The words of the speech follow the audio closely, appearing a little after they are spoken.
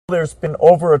There's been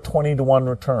over a 20-to-1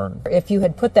 return. If you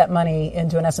had put that money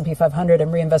into an S&P 500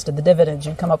 and reinvested the dividends,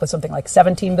 you'd come up with something like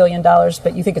 $17 billion,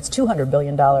 but you think it's $200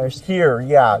 billion. Here,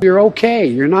 yeah. You're okay.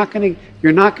 You're not going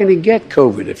to get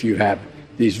COVID if you have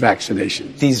these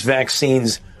vaccinations. These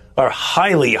vaccines are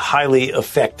highly, highly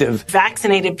effective.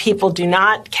 Vaccinated people do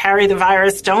not carry the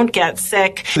virus, don't get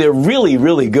sick. They're really,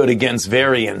 really good against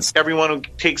variants. Everyone who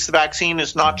takes the vaccine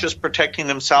is not just protecting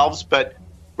themselves, but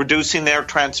reducing their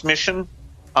transmission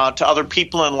to other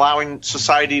people and allowing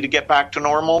society to get back to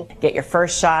normal. Get your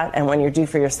first shot, and when you're due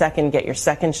for your second, get your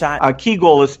second shot. Our key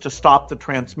goal is to stop the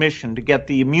transmission, to get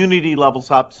the immunity levels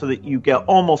up so that you get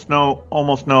almost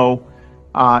no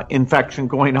infection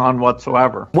going on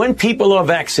whatsoever. When people are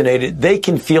vaccinated, they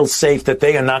can feel safe that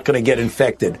they are not going to get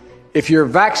infected. If you're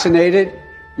vaccinated,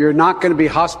 you're not going to be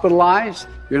hospitalized,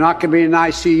 you're not going to be in an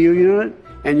ICU unit,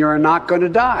 and you're not going to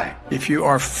die. If you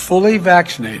are fully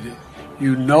vaccinated,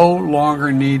 you no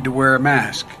longer need to wear a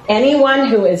mask. Anyone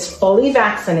who is fully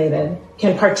vaccinated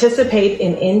can participate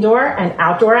in indoor and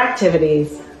outdoor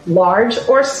activities, large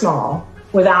or small,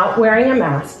 without wearing a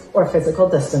mask or physical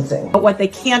distancing. But what they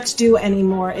can't do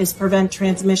anymore is prevent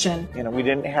transmission. We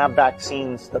didn't have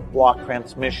vaccines that block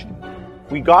transmission.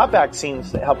 We got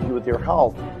vaccines that help you with your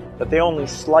health, but they only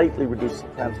slightly reduce the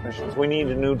transmissions. We need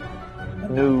a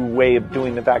new way of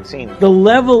doing the vaccine. The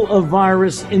level of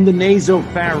virus in the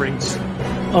nasopharynx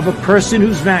of a person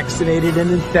who's vaccinated and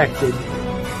infected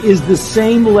is the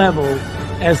same level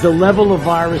as the level of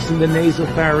virus in the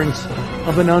nasopharynx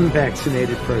of an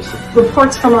unvaccinated person.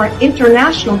 Reports from our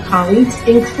international colleagues,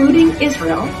 including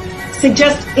Israel,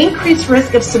 suggest increased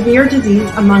risk of severe disease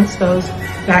amongst those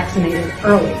vaccinated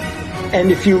early.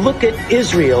 And if you look at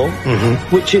Israel,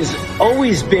 which has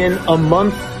always been a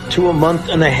month to a month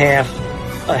and a half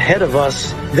ahead of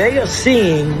us, they are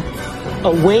seeing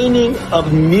a waning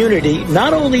of immunity,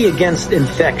 not only against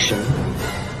infection,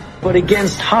 but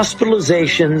against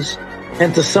hospitalizations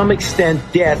and to some extent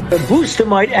death. A booster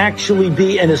might actually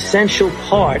be an essential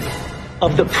part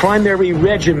of the primary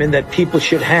regimen that people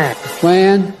should have. The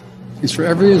plan is for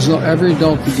every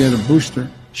adult to get a booster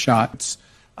shot. It's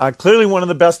clearly one of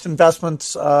the best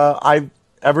investments I've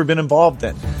ever been involved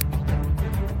in.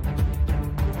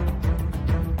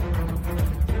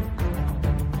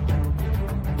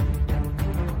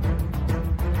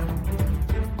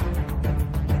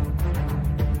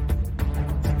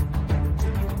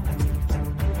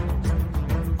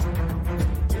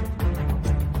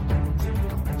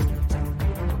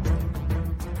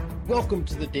 Welcome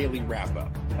to the Daily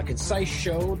Wrap-Up, a concise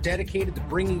show dedicated to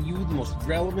bringing you the most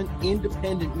relevant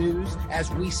independent news as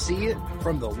we see it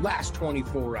from the last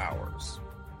 24 hours.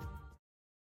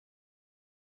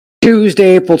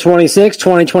 Tuesday, April 26,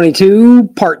 2022,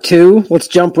 part 2. Let's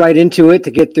jump right into it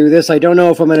to get through this. I don't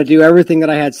know if I'm going to do everything that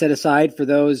I had set aside for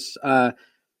those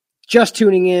just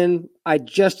tuning in. I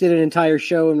just did an entire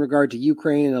show in regard to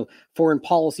Ukraine and a foreign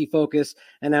policy focus,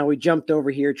 and now we jumped over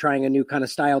here trying a new kind of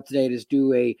style today to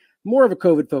do a more of a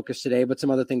COVID focus today, but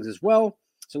some other things as well.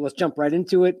 So let's jump right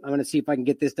into it. I'm going to see if I can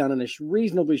get this done in a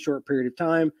reasonably short period of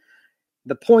time.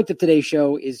 The point of today's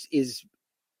show is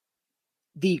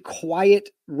the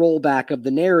quiet rollback of the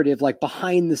narrative, like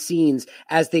behind the scenes,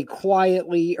 as they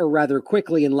quietly, or rather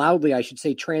quickly and loudly, I should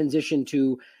say, transition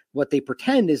to what they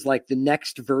pretend is like the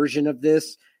next version of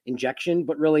this injection,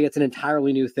 but really it's an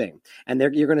entirely new thing. And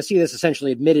you're going to see this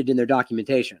essentially admitted in their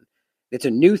documentation. It's a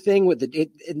new thing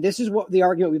and this is what the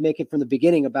argument we make it from the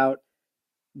beginning about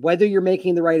whether you're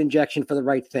making the right injection for the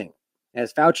right thing.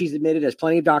 As Fauci's admitted, as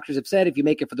plenty of doctors have said, if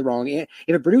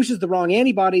it produces the wrong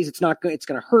antibodies, it's going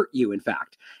to hurt you, in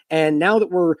fact. And now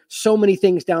that we're so many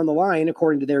things down the line,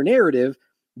 according to their narrative,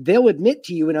 they'll admit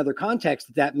to you in other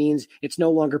contexts that means it's no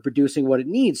longer producing what it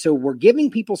needs. So we're giving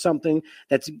people something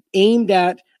that's aimed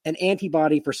at an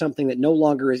antibody for something that no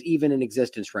longer is even in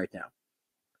existence right now.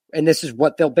 And this is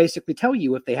what they'll basically tell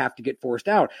you if they have to get forced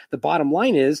out. The bottom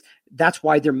line is that's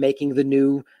why they're making the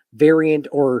new variant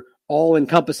or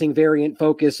all-encompassing variant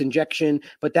focus injection.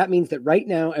 But that means that right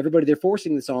now, everybody they're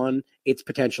forcing this on, it's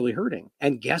potentially hurting.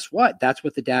 And guess what? That's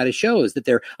what the data shows, that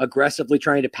they're aggressively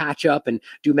trying to patch up and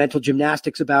do mental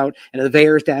gymnastics about. And the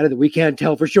VAERS data that we can't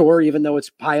tell for sure, even though it's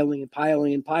piling and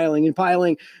piling and piling and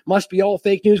piling, must be all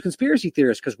fake news conspiracy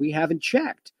theorists because we haven't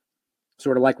checked.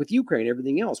 Sort of like with Ukraine,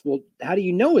 everything else. Well, how do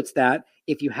you know it's that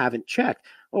if you haven't checked?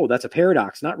 Oh, that's a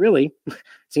paradox. Not really.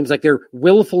 Seems like they're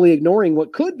willfully ignoring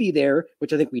what could be there,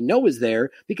 which I think we know is there,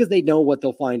 because they know what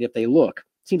they'll find if they look.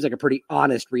 Seems like a pretty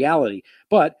honest reality.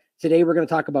 But today we're going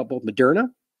to talk about both Moderna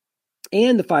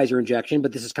and the Pfizer injection,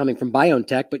 but this is coming from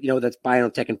BioNTech, but that's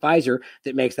BioNTech and Pfizer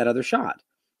that makes that other shot.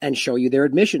 and show you their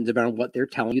admissions about what they're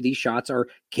telling you these shots are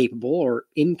capable or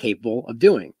incapable of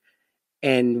doing,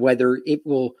 and whether it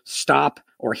will stop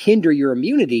or hinder your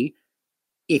immunity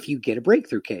if you get a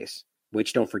breakthrough case,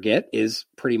 which, don't forget, is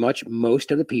pretty much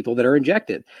most of the people that are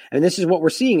injected. And this is what we're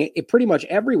seeing it pretty much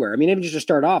everywhere. I mean, even just to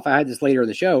start off, I had this later in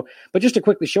the show, but just to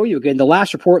quickly show you again, the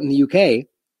last report in the UK,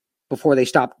 before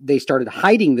they started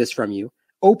hiding this from you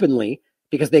openly,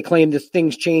 because they claimed this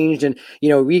thing's changed and,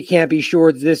 we can't be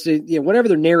sure this is, whatever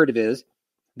their narrative is,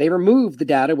 they removed the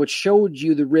data which showed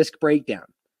you the risk breakdown.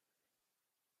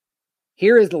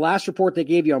 Here is the last report they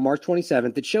gave you on March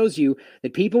 27th that shows you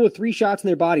that people with 3 shots in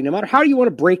their body, no matter how you want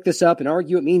to break this up and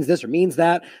argue it means this or means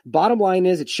that, bottom line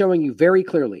is it's showing you very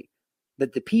clearly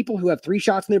that the people who have 3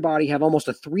 shots in their body have almost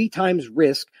a 3 times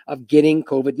risk of getting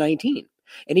COVID-19.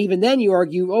 And even then you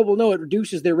argue, oh, well, no, it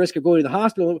reduces their risk of going to the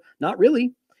hospital. Not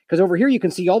really. Because over here you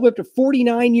can see all the way up to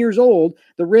 49 years old,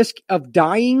 the risk of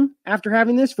dying after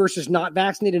having this versus not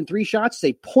vaccinated in 3 shots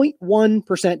is a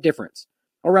 0.1% difference,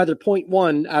 or rather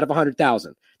 0.1 out of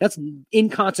 100,000. That's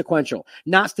inconsequential,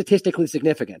 not statistically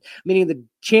significant, meaning the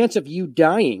chance of you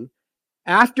dying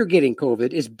after getting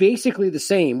COVID is basically the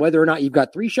same, whether or not you've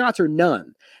got 3 shots or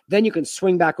none. Then you can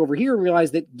swing back over here and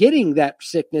realize that getting that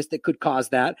sickness that could cause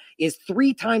that is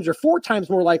 3 times or 4 times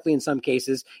more likely in some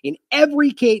cases in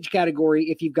every cage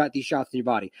category if you've got these shots in your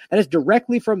body. That is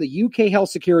directly from the UK Health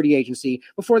Security Agency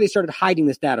before they started hiding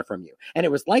this data from you. And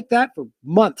it was like that for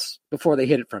months before they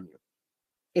hid it from you.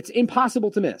 It's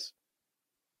impossible to miss.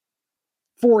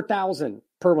 4,000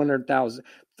 per 100,000,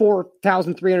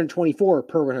 4,324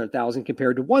 per 100,000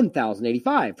 compared to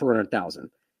 1,085 per 100,000.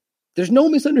 There's no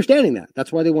misunderstanding that.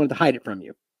 That's why they wanted to hide it from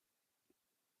you.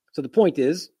 So the point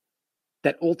is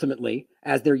that ultimately,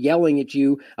 as they're yelling at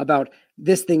you about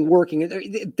this thing working,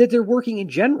 that they're working in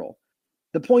general.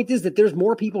 The point is that there's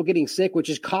more people getting sick, which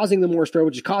is causing them more stroke,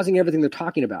 which is causing everything they're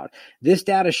talking about. This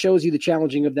data shows you the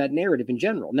challenging of that narrative in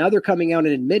general. Now they're coming out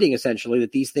and admitting essentially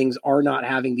that these things are not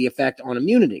having the effect on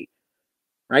immunity,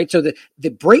 right? So the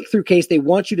breakthrough case they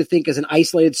want you to think as an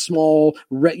isolated, small,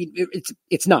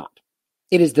 it's not.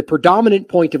 It is the predominant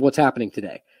point of what's happening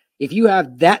today. If you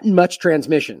have that much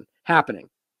transmission happening,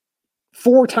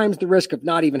 4 times the risk of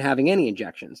not even having any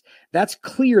injections, that's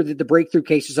clear that the breakthrough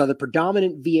cases are the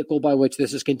predominant vehicle by which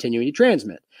this is continuing to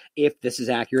transmit, if this is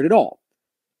accurate at all.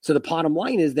 So the bottom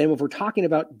line is then, if we're talking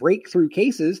about breakthrough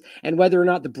cases and whether or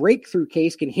not the breakthrough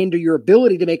case can hinder your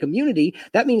ability to make immunity,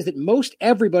 that means that most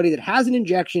everybody that has an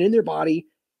injection in their body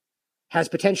has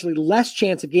potentially less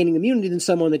chance of gaining immunity than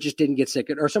someone that just didn't get sick,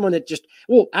 or someone that just,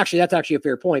 well, actually, that's actually a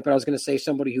fair point, but I was going to say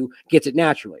somebody who gets it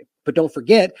naturally. But don't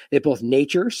forget that both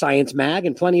Nature, Science Mag,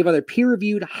 and plenty of other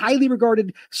peer-reviewed, highly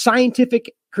regarded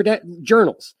scientific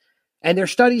journals and their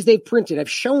studies they've printed have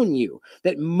shown you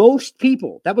that most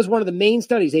people, that was one of the main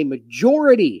studies, a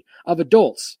majority of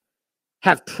adults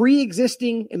have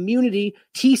pre-existing immunity,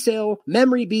 T-cell,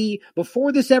 memory B,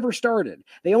 before this ever started.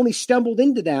 They only stumbled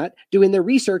into that doing their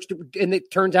research, and it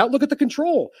turns out, look at the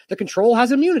control. The control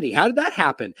has immunity. How did that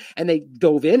happen? And they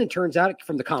dove in, and turns out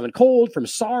from the common cold, from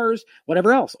SARS,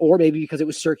 whatever else, or maybe because it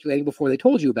was circulating before they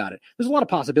told you about it. There's a lot of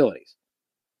possibilities.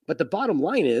 But the bottom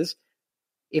line is,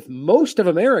 if most of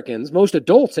Americans, most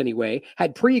adults anyway,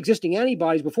 had pre-existing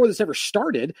antibodies before this ever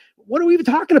started, what are we even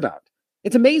talking about?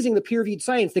 It's amazing the peer-reviewed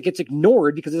science that gets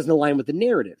ignored because it doesn't align with the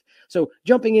narrative. So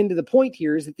jumping into the point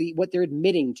here is that what they're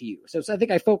admitting to you. So I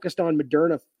think I focused on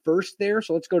Moderna first there.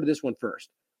 So let's go to this one first.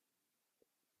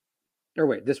 Or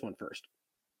wait, this one first.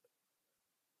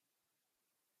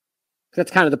 That's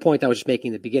kind of the point I was just making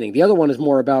in the beginning. The other one is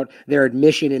more about their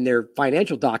admission in their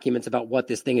financial documents about what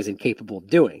this thing is incapable of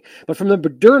doing. But from the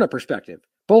Moderna perspective,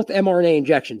 both mRNA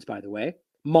injections, by the way,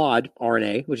 mod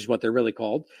RNA, which is what they're really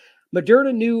called,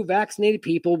 Moderna knew vaccinated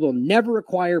people will never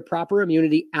acquire proper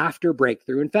immunity after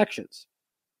breakthrough infections,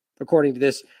 according to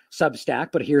this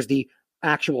Substack. But here's the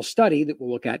actual study that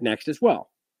we'll look at next as well.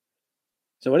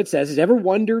 So what it says is, ever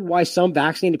wondered why some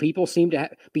vaccinated people seem to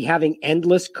be having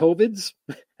endless COVIDs?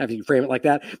 If you frame it like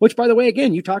that, which, by the way,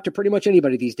 again, you talk to pretty much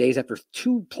anybody these days after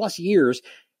 2+ years.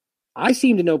 I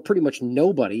seem to know pretty much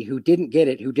nobody who didn't get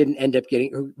it, who didn't end up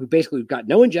getting, who basically got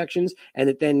no injections, and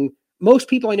that then most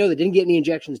people I know that didn't get any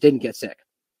injections didn't get sick.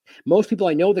 Most people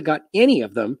I know that got any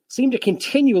of them seem to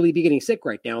continually be getting sick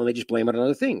right now, and they just blame it on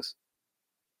other things.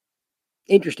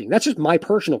 Interesting. That's just my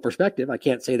personal perspective. I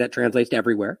can't say that translates to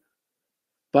everywhere.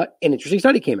 But an interesting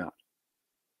study came out.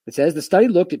 It says the study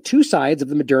looked at 2 sides of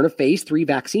the Moderna phase 3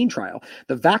 vaccine trial,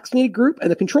 the vaccinated group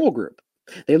and the control group.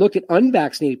 They looked at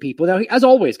unvaccinated people. Now, as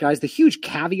always, guys, the huge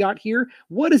caveat here,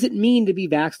 what does it mean to be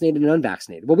vaccinated and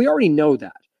unvaccinated? Well, we already know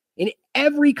that. In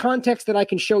every context that I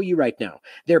can show you right now,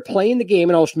 they're playing the game,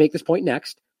 and I'll make this point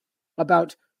next.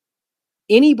 about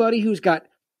anybody who's got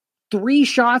 3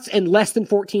 shots and less than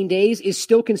 14 days is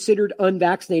still considered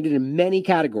unvaccinated in many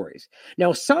categories.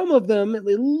 Now, some of them, a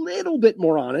little bit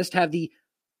more honest, have the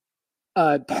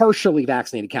partially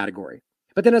vaccinated category.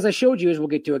 But then, as I showed you, as we'll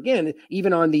get to again,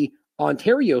 even on the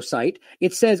Ontario site,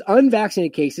 it says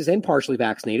unvaccinated cases and partially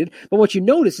vaccinated. But what you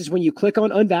notice is when you click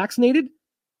on unvaccinated,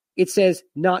 it says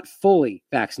not fully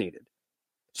vaccinated.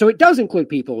 So it does include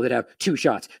people that have 2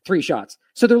 shots, 3 shots.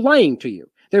 So they're lying to you.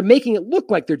 They're making it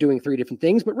look like they're doing 3 different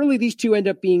things, but really these 2 end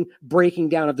up being breaking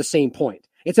down of the same point.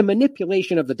 It's a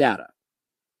manipulation of the data.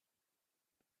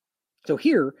 So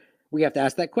here, we have to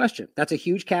ask that question. That's a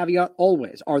huge caveat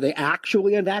always. Are they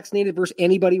actually unvaccinated versus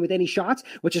anybody with any shots,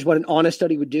 which is what an honest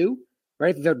study would do,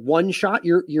 right? If you've had 1 shot,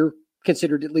 you're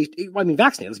considered at least,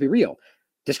 vaccinated. Let's be real.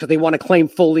 Just because they want to claim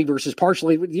fully versus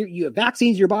partially, you have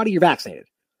vaccines in your body, you're vaccinated.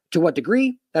 To what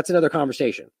degree? That's another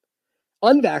conversation.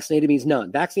 Unvaccinated means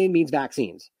none. Vaccinated means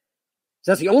vaccines.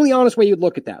 So that's the only honest way you'd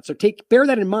look at that. So bear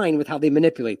that in mind with how they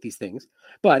manipulate these things.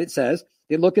 But it says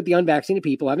they look at the unvaccinated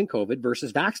people having COVID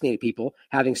versus vaccinated people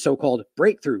having so-called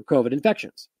breakthrough COVID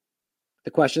infections.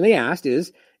 The question they asked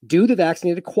is, do the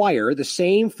vaccinated acquire the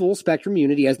same full spectrum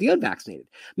immunity as the unvaccinated?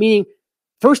 Meaning,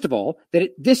 first of all,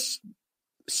 that this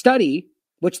study,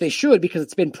 which they should because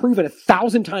it's been proven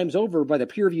 1,000 times over by the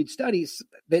peer-reviewed studies,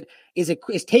 that is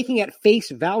taking at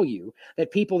face value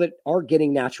that people that are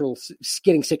getting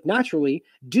sick naturally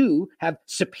do have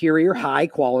superior,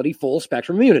 high-quality,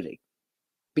 full-spectrum immunity.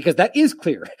 Because that is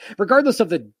clear. Regardless of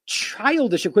the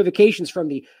childish equivocations from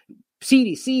the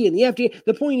CDC and the FDA,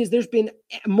 the point is there's been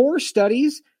more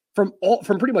studies from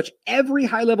pretty much every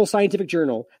high-level scientific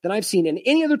journal than I've seen in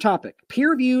any other topic.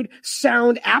 Peer-reviewed,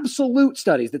 sound, absolute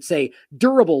studies that say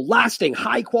durable, lasting,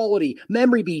 high-quality,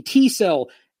 memory B, T-cell,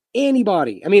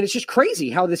 antibody. I mean, it's just crazy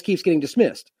how this keeps getting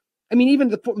dismissed. I mean, even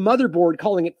the motherboard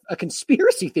calling it a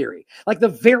conspiracy theory, like the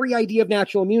very idea of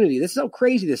natural immunity. This is how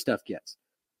crazy this stuff gets.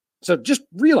 So just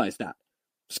realize that.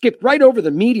 Skipped right over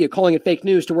the media calling it fake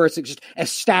news to where it's just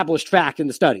established fact in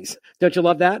the studies. Don't you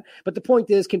love that? But the point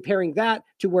is comparing that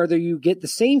to whether you get the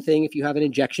same thing if you have an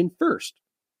injection first.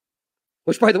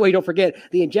 Which, by the way, don't forget,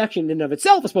 the injection in and of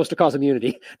itself is supposed to cause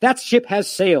immunity. That ship has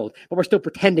sailed, but we're still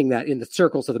pretending that in the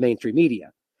circles of the mainstream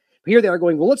media. Here they are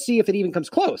going, well, let's see if it even comes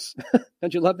close.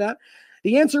 Don't you love that?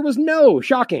 The answer was no.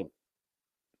 Shocking.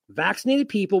 Vaccinated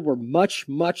people were much,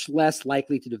 much less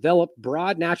likely to develop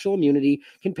broad natural immunity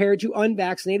compared to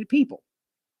unvaccinated people.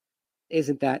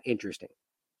 Isn't that interesting?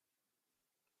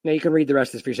 Now, you can read the rest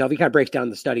of this for yourself. He kind of breaks down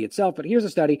the study itself, but here's a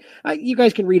study. You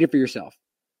guys can read it for yourself.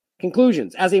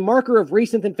 Conclusions. As a marker of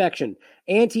recent infection,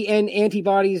 anti-N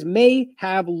antibodies may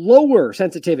have lower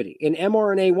sensitivity in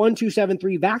mRNA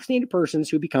 1273 vaccinated persons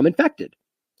who become infected.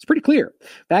 It's pretty clear.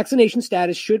 Vaccination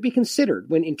status should be considered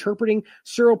when interpreting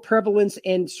seroprevalence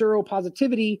and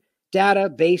seropositivity data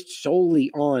based solely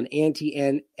on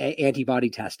anti-N antibody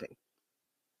testing.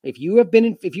 If you're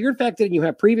infected and you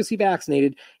have previously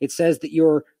vaccinated, it says that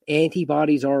your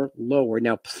antibodies are lower.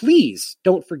 Now, please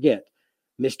don't forget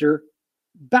Mr.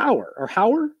 Bauer or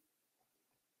Hauer.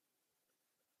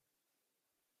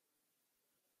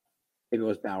 Maybe it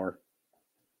was Bauer.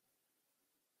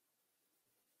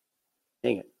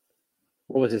 Dang it.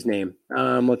 What was his name?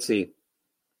 Let's see.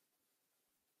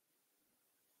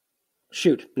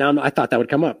 Shoot. Now I thought that would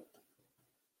come up.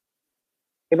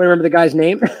 Anybody remember the guy's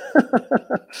name?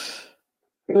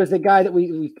 It was the guy that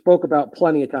we spoke about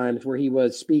plenty of times where he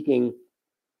was speaking.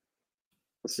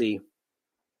 Let's see.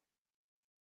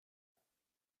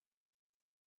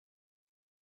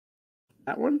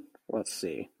 That one? Let's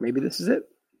see. Maybe this is it?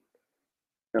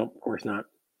 No, of course not.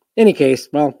 Any case,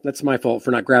 well, that's my fault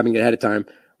for not grabbing it ahead of time.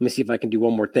 Let me see if I can do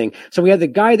one more thing. So we had the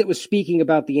guy that was speaking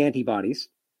about the antibodies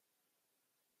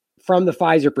from the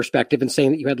Pfizer perspective and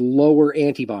saying that you had lower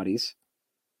antibodies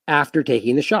after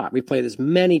taking the shot. We've played this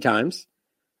many times.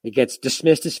 It gets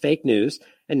dismissed as fake news,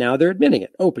 and now they're admitting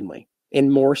it openly in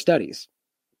more studies.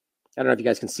 I don't know if you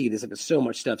guys can see this. There's so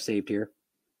much stuff saved here.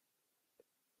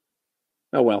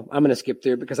 Oh, well, I'm going to skip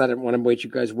through because I didn't want to wait. You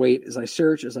guys wait as I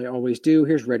search, as I always do.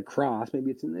 Here's Red Cross.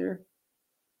 Maybe it's in there.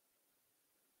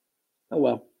 Oh,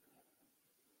 well.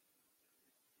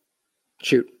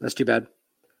 Shoot, that's too bad.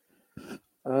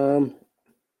 One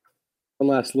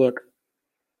last look.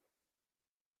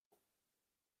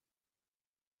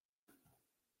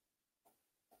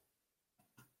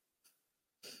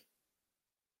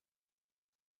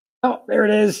 Oh, there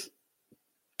it is.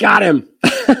 Got him.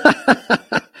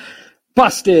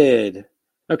 Busted.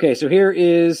 Okay, so here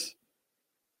is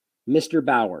Mr.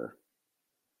 Bauer.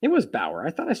 It was Bauer.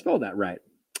 I thought I spelled that right.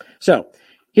 So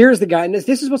here's the guy. And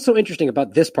this is what's so interesting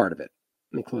about this part of it.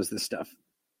 Let me close this stuff.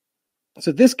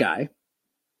 So this guy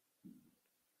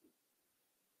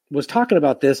was talking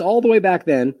about this all the way back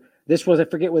then. This was, I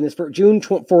forget when this, for June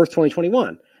 4th,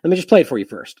 2021. Let me just play it for you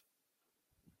first.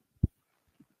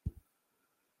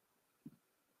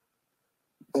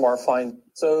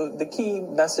 So the key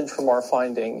message from our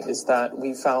finding is that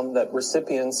we found that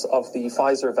recipients of the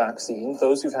Pfizer vaccine,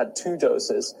 those who've had 2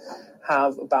 doses,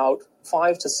 have about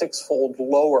 5 to 6-fold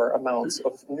lower amounts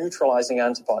of neutralizing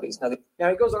antibodies. Now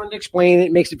he goes on to explain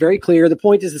it, makes it very clear. The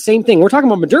point is the same thing. We're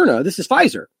talking about Moderna. This is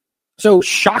Pfizer. So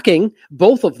shocking,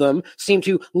 both of them seem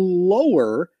to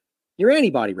lower your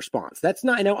antibody response. That's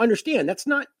not, now understand,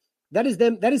 that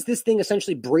is this thing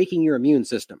essentially breaking your immune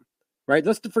system, right?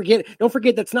 Don't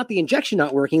forget that's not the injection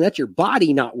not working, that's your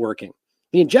body not working.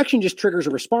 The injection just triggers a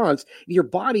response. Your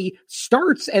body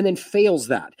starts and then fails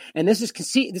that. And this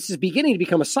is beginning to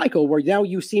become a cycle where now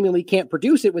you seemingly can't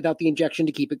produce it without the injection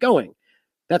to keep it going.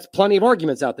 That's plenty of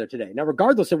arguments out there today. Now,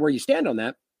 regardless of where you stand on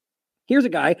that, here's a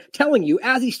guy telling you,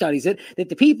 as he studies it, that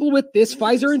the people with this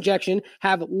Pfizer injection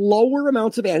have lower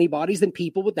amounts of antibodies than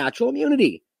people with natural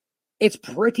immunity. It's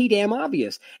pretty damn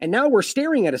obvious. And now we're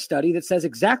staring at a study that says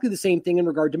exactly the same thing in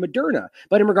regard to Moderna,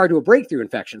 but in regard to a breakthrough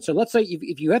infection. So let's say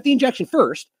if you have the injection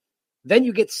first, then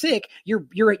you get sick, you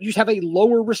just have a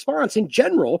lower response in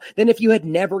general than if you had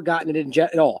never gotten it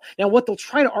at all. Now, what they'll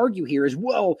try to argue here is,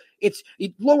 well, it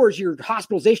lowers your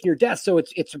hospitalization, your death, so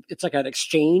it's like an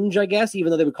exchange, I guess, even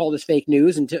though they would call this fake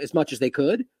news as much as they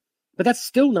could. But that's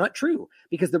still not true,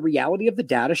 because the reality of the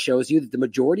data shows you that the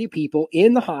majority of people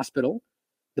in the hospital,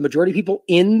 the majority of people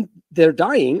that are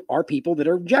dying are people that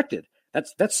are injected.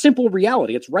 That's simple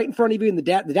reality. It's right in front of you in the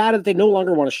data that they no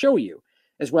longer want to show you,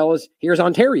 as well as here's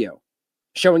Ontario,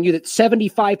 showing you that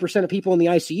 75% of people in the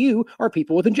ICU are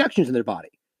people with injections in their body.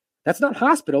 That's not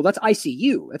hospital, that's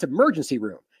ICU. That's emergency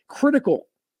room. Critical.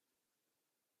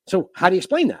 So how do you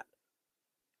explain that?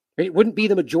 It wouldn't be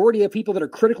the majority of people that are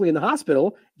critically in the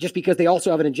hospital just because they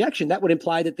also have an injection. That would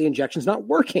imply that the injection's not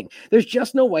working. There's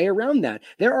just no way around that.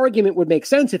 Their argument would make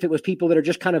sense if it was people that are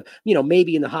just kind of,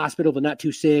 maybe in the hospital but not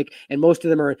too sick, and most of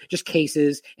them are just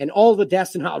cases, and all the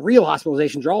deaths and real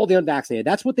hospitalizations are all the unvaccinated.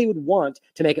 That's what they would want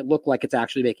to make it look like it's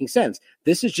actually making sense.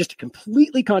 This is just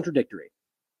completely contradictory.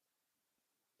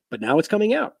 But now it's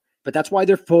coming out. But that's why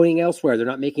they're voting elsewhere. They're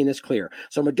not making this clear.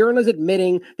 So Moderna is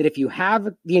admitting that if you have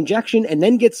the injection and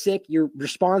then get sick, your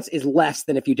response is less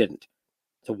than if you didn't.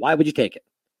 So why would you take it?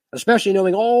 Especially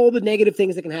knowing all the negative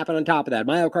things that can happen on top of that.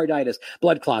 Myocarditis,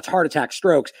 blood clots, heart attacks,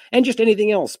 strokes, and just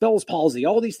anything else. Bell's palsy,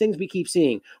 all these things we keep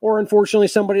seeing. Or unfortunately,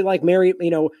 somebody like Mary,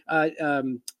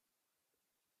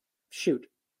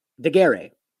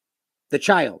 Daguerre, the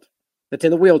child that's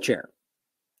in the wheelchair,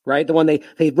 right? The one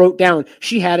they wrote down,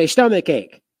 she had a stomach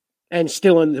ache. And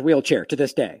still in the wheelchair to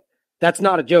this day. That's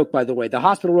not a joke, by the way. The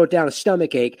hospital wrote down a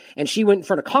stomach ache, and she went in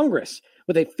front of Congress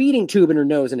with a feeding tube in her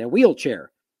nose and a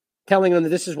wheelchair, telling them that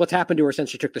this is what's happened to her since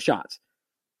she took the shots.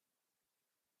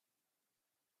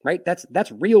 Right?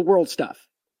 That's real world stuff.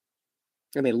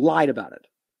 And they lied about it.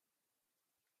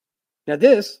 Now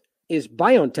this is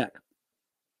BioNTech,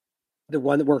 the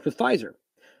one that worked with Pfizer.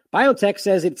 BioNTech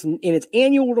says in its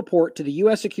annual report to the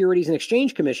U.S. Securities and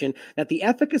Exchange Commission that the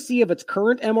efficacy of its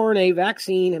current mRNA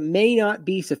vaccine may not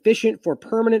be sufficient for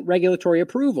permanent regulatory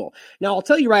approval. Now, I'll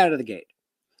tell you right out of the gate,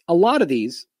 a lot of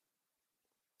these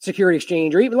Security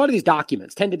Exchange, or even a lot of these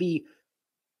documents, tend to be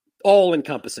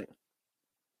all-encompassing.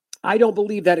 I don't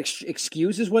believe that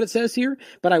excuses what it says here,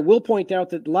 but I will point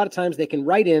out that a lot of times they can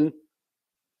write in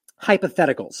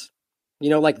hypotheticals.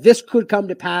 Like this could come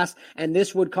to pass and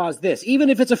this would cause this,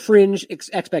 even if it's a fringe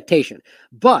expectation.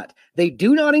 But they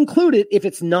do not include it if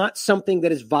it's not something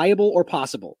that is viable or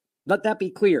possible. Let that be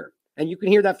clear. And you can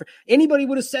hear that anybody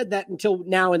would have said that until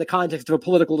now in the context of a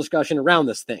political discussion around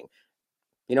this thing.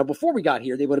 Before we got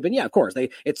here, they would have been, yeah, of course.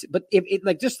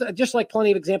 Just like plenty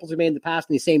of examples we made in the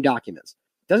past in these same documents.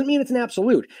 Doesn't mean it's an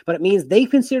absolute, but it means they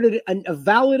considered it a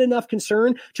valid enough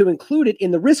concern to include it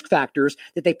in the risk factors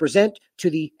that they present to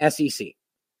the SEC.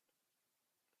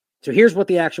 So here's what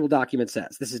the actual document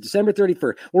says. This is December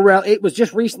 31st. Well, it was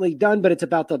just recently done, but it's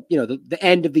about the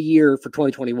end of the year for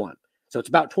 2021. So it's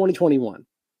about 2021.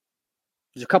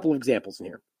 There's a couple of examples in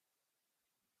here.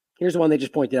 Here's the one they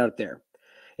just pointed out there.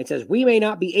 It says, we may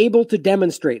not be able to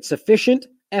demonstrate sufficient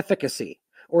efficacy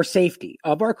or safety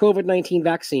of our COVID-19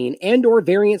 vaccine and or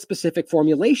variant-specific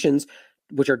formulations,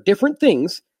 which are different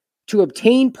things, to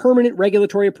obtain permanent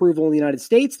regulatory approval in the United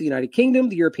States, the United Kingdom,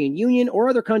 the European Union, or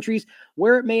other countries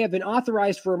where it may have been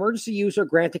authorized for emergency use or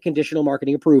granted conditional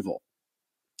marketing approval.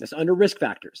 That's under risk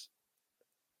factors.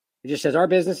 It just says our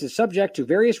business is subject to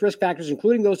various risk factors,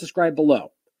 including those described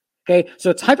below. Okay, so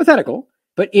it's hypothetical.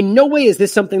 But in no way is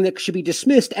this something that should be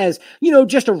dismissed as,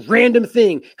 just a random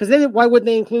thing. Because then why wouldn't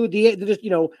they include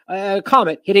a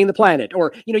comet hitting the planet?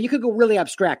 Or, you could go really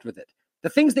abstract with it. The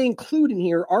things they include in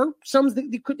here are some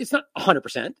that it's not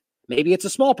 100%. Maybe it's a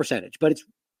small percentage, but it's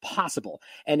possible.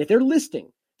 And if they're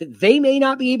listing that they may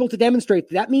not be able to demonstrate,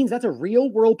 that means that's a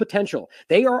real world potential.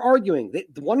 They are arguing that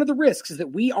one of the risks is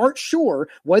that we aren't sure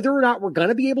whether or not we're going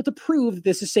to be able to prove that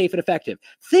this is safe and effective.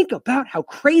 Think about how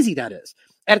crazy that is.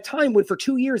 At a time when for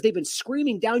 2 years they've been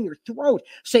screaming down your throat,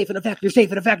 safe and effective, safe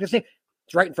and effective, safe.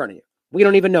 It's right in front of you. We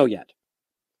don't even know yet.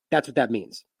 That's what that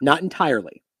means. Not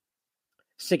entirely.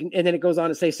 And then it goes on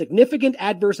to say significant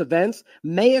adverse events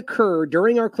may occur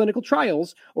during our clinical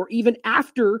trials or even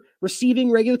after receiving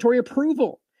regulatory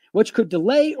approval, which could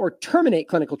delay or terminate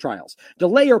clinical trials,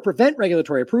 delay or prevent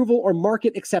regulatory approval or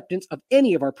market acceptance of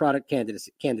any of our product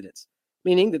candidates,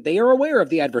 meaning that they are aware of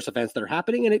the adverse events that are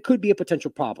happening and it could be a potential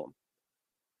problem.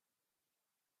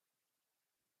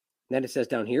 Then it says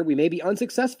down here, we may be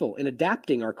unsuccessful in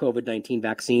adapting our COVID-19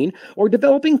 vaccine or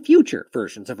developing future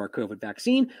versions of our COVID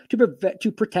vaccine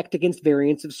to protect against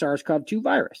variants of SARS-CoV-2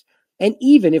 virus. And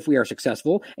even if we are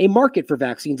successful, a market for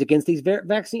vaccines against these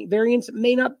vaccine variants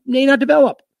may not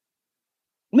develop.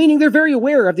 Meaning they're very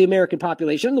aware of the American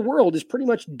population. The world is pretty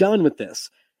much done with this.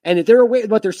 And if they're aware,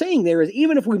 what they're saying there is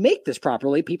even if we make this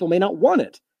properly, people may not want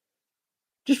it.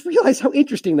 Just realize how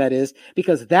interesting that is,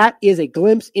 because that is a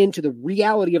glimpse into the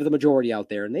reality of the majority out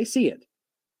there, and they see it.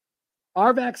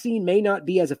 Our vaccine may not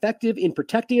be as effective in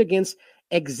protecting against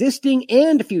existing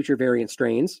and future variant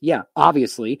strains, yeah,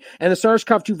 obviously, and the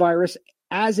SARS-CoV-2 virus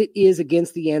as it is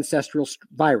against the ancestral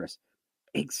virus.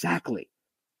 Exactly.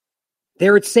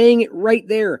 They're saying it right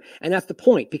there, and that's the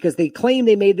point, because they claim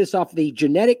they made this off the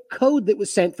genetic code that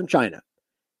was sent from China.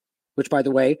 Which, by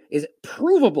the way, is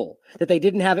provable that they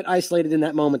didn't have it isolated in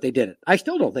that moment they did it. I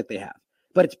still don't think they have.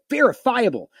 But it's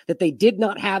verifiable that they did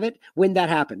not have it when that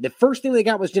happened. The first thing they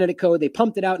got was genetic code. They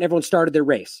pumped it out and everyone started their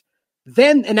race.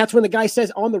 And that's when the guy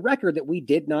says on the record that we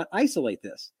did not isolate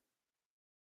this.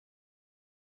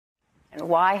 And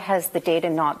why has the data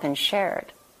not been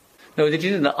shared? No, they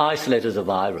didn't isolate the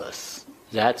virus.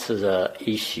 That's the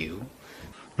issue.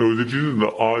 No, they didn't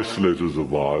isolate the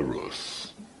virus.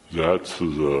 That's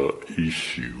the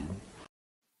issue.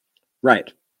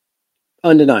 Right.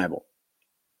 Undeniable.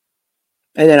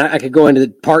 And then I could go into the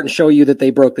part and show you that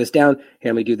they broke this down.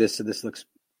 Here, let me do this so this looks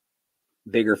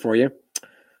bigger for you.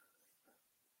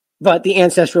 But the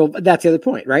ancestral, that's the other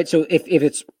point, right? So if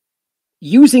it's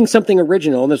using something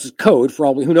original, and this is code for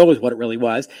all who knows what it really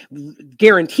was,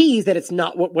 guarantees that it's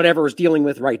not whatever is dealing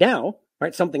with right now,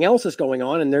 right? Something else is going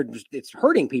on and it's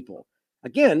hurting people.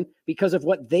 Again, because of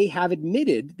what they have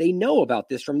admitted, they know about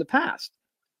this from the past.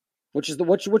 Which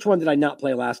one did I not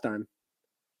play last time?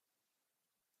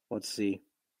 Let's see.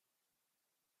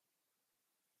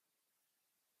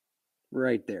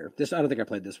 Right there. I don't think I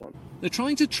played this one. They're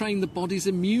trying to train the body's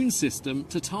immune system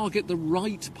to target the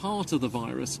right part of the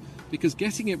virus because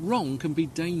getting it wrong can be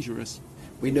dangerous.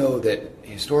 We know that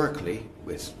historically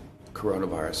with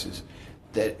coronaviruses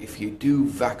that if you do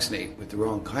vaccinate with the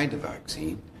wrong kind of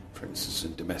vaccine, for instance,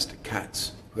 in domestic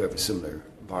cats who have a similar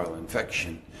viral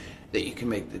infection, that you can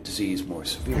make the disease more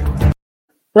severe.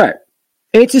 Right.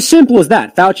 It's as simple as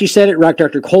that. Fauci said it,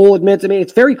 Dr. Cole admits,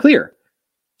 it's very clear.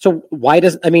 So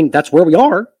that's where we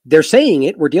are. They're saying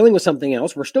it. We're dealing with something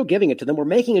else. We're still giving it to them. We're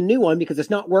making a new one because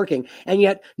it's not working. And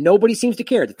yet nobody seems to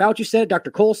care. Fauci said it, Dr.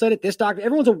 Cole said it, this doctor,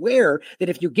 everyone's aware that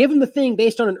if you give them the thing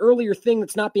based on an earlier thing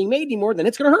that's not being made anymore, then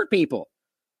it's going to hurt people.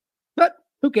 But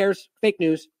who cares? Fake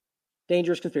news.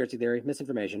 Dangerous conspiracy theory,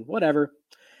 misinformation, whatever.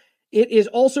 It is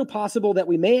also possible that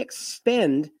we may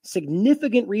expend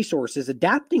significant resources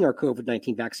adapting our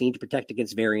COVID-19 vaccine to protect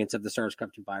against variants of the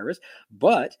SARS-CoV-2 virus,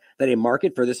 but that a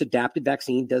market for this adapted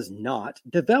vaccine does not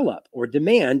develop or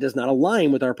demand does not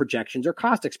align with our projections or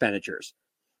cost expenditures.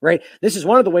 Right? This is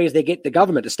one of the ways they get the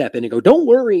government to step in and go, "Don't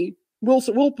worry, we'll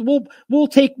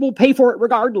pay for it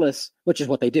regardless," which is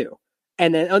what they do.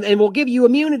 And we'll give you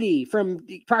immunity from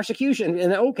prosecution.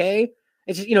 And okay.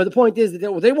 It's just, the point is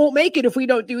that they won't make it if we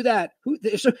don't do that.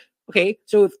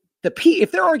 So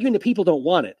if they're arguing that people don't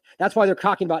want it, that's why they're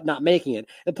talking about not making it.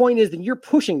 The point is that you're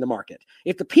pushing the market.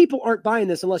 If the people aren't buying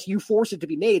this unless you force it to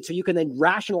be made so you can then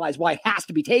rationalize why it has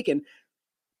to be taken,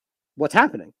 what's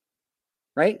happening?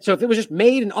 Right? So if it was just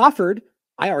made and offered,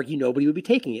 I argue nobody would be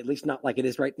taking it, at least not like it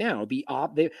is right now.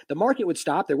 The market would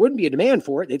stop. There wouldn't be a demand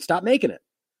for it. They'd stop making it.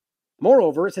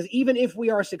 Moreover, it says even if we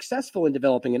are successful in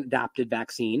developing an adapted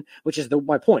vaccine, which is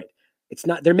my point,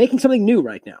 they're making something new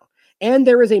right now. And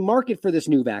there is a market for this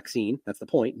new vaccine. That's the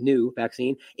point, new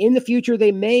vaccine. In the future,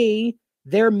 they may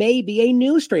there may be a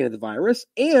new strain of the virus,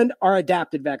 and our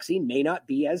adapted vaccine may not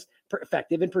be as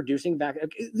effective in producing vaccine.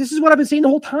 This is what I've been saying the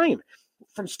whole time.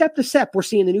 From step to step, we're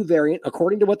seeing the new variant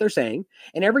according to what they're saying.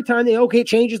 And every time it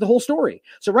changes the whole story.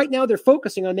 So right now they're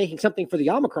focusing on making something for the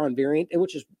Omicron variant,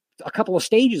 which is a couple of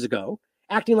stages ago,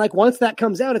 acting like once that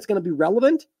comes out, it's going to be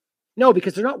relevant. No,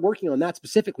 because they're not working on that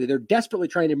specifically. They're desperately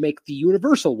trying to make the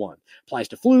universal one. Applies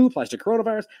to flu, applies to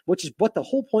coronavirus, which is what the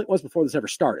whole point was before this ever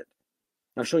started.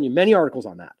 I've shown you many articles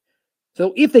on that.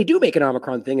 So if they do make an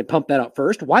Omicron thing and pump that out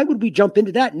first, why would we jump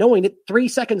into that knowing that 3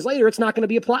 seconds later it's not going to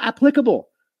be applicable?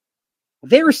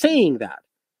 They're saying that.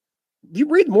 If you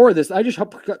read more of this, I just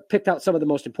picked out some of the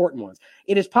most important ones.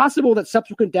 It is possible that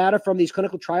subsequent data from these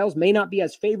clinical trials may not be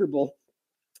as favorable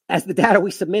as the data we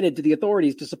submitted to the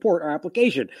authorities to support our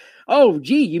application. Oh,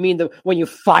 gee, you mean when you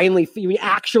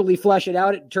actually flesh it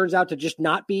out, it turns out to just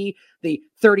not be the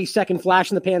 30-second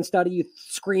flash in the pan study you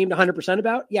screamed 100%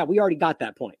 about? Yeah, we already got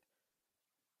that point.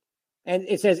 And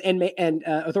it says, and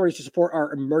authorities to support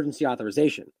our emergency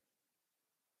authorization.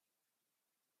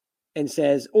 And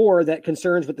says, or that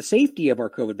concerns with the safety of our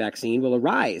COVID vaccine will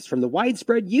arise from the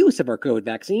widespread use of our COVID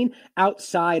vaccine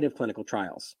outside of clinical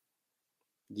trials.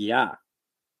 Yeah,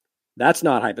 that's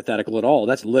not hypothetical at all.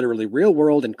 That's literally real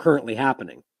world and currently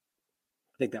happening.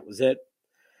 I think that was it.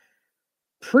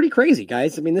 Pretty crazy,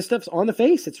 guys. I mean, this stuff's on the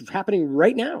face. It's happening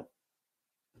right now.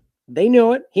 They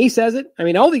know it. He says it. I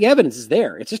mean, all the evidence is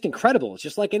there. It's just incredible. It's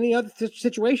just like any other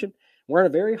situation. We're in a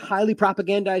very highly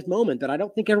propagandized moment that I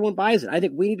don't think everyone buys it. I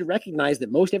think we need to recognize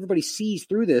that most everybody sees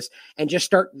through this and just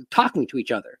start talking to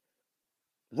each other.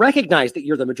 Recognize that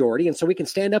you're the majority, and so we can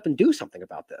stand up and do something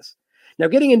about this. Now,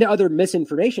 getting into other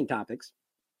misinformation topics,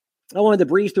 I wanted to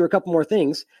breeze through a couple more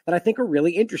things that I think are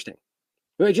really interesting.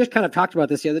 We just kind of talked about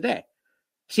this the other day.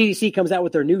 CDC comes out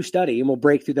with their new study, and we'll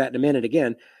break through that in a minute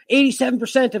again.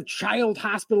 87% of children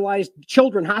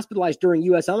hospitalized during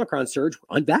U.S. Omicron surge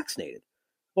were unvaccinated.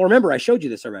 Well, remember, I showed you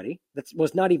this already. That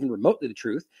was not even remotely the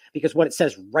truth, because what it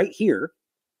says right here,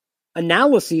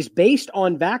 analyses based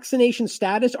on vaccination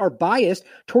status are biased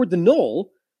toward the null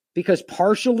because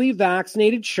partially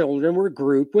vaccinated children were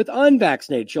grouped with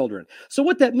unvaccinated children. So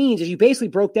what that means is you basically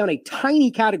broke down a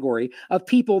tiny category of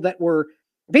people that were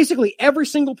basically every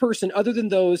single person other than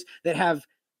those that have,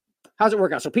 how's it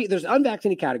work out? So there's an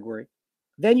unvaccinated category.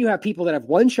 Then you have people that have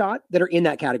one shot that are in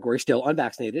that category, still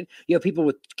unvaccinated. You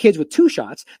have kids with 2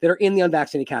 shots that are in the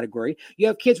unvaccinated category. You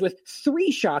have kids with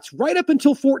 3 shots right up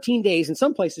until 14 days, in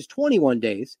some places 21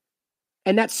 days,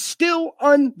 and that's still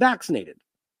unvaccinated.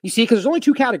 You see, because there's only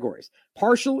 2 categories.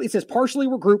 It says partially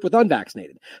were grouped with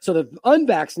unvaccinated. So the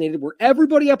unvaccinated were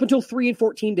everybody up until 3 and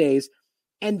 14 days,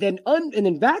 and then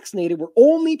vaccinated were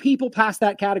only people past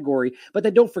that category. But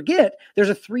then don't forget, there's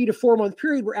a 3 to 4 month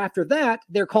period where after that,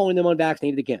 they're calling them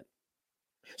unvaccinated again.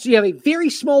 So you have a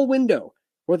very small window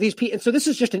where these people, and so this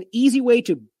is just an easy way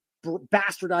to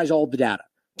bastardize all the data,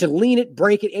 to lean it,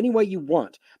 break it any way you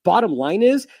want. Bottom line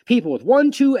is, people with 1,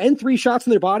 2, and 3 shots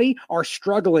in their body are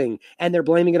struggling, and they're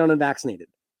blaming it on unvaccinated.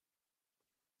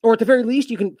 Or at the very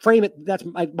least, you can frame it, that's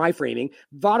my framing.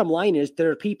 Bottom line is there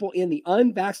are people in the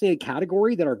unvaccinated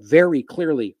category that are very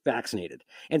clearly vaccinated,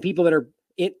 and people that are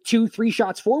 2, 3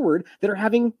 shots forward that are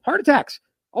having heart attacks,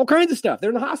 all kinds of stuff.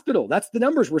 They're in the hospital. That's the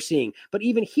numbers we're seeing. But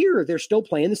even here, they're still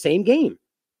playing the same game.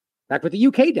 Back with the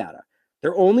UK data,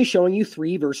 they're only showing you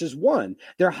 3 versus 1.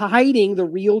 They're hiding the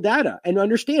real data. And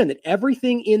understand that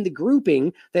everything in the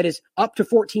grouping that is up to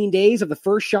 14 days of the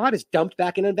first shot is dumped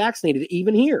back in unvaccinated,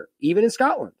 even here, even in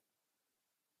Scotland.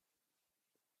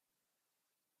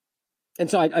 And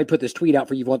so I put this tweet out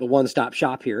for you, want the one-stop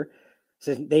shop here. It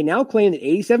says, they now claim that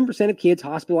 87% of kids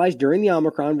hospitalized during the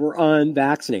Omicron were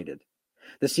unvaccinated.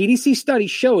 The CDC study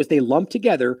shows they lump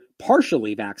together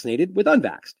partially vaccinated with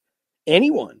unvaxxed.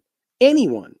 Anyone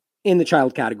in the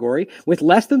child category with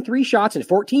less than 3 shots in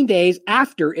 14 days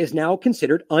after is now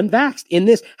considered unvaxxed. In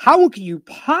this, how can you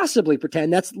possibly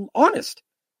pretend that's honest?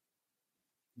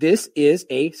 This is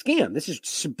a scam. This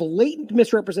is blatant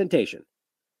misrepresentation.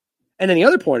 And then the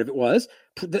other point of it was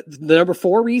the number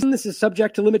 4 reason this is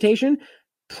subject to limitation.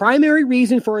 Primary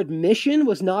reason for admission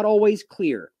was not always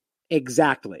clear.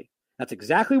 Exactly. That's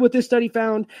exactly what this study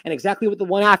found, and exactly what the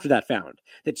one after that found.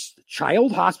 That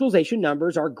child hospitalization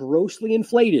numbers are grossly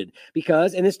inflated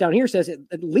because, and this down here says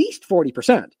at least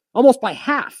 40%, almost by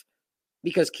half,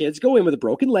 because kids go in with a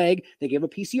broken leg, they give a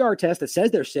PCR test that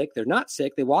says they're sick, they're not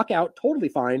sick, they walk out totally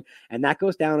fine, and that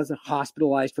goes down as a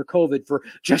hospitalized for COVID for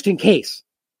just in case.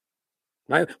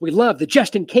 Right? We love the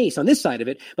just in case on this side of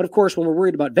it. But of course, when we're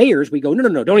worried about VAERS, we go,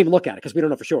 no, don't even look at it because we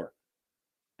don't know for sure.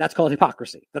 That's called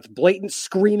hypocrisy. That's blatant,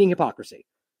 screaming hypocrisy.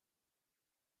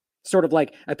 Sort of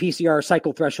like a PCR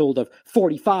cycle threshold of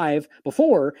 45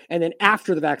 before, and then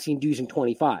after the vaccine using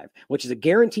 25, which is a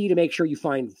guarantee to make sure you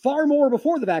find far more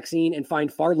before the vaccine and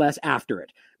find far less after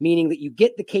it, meaning that you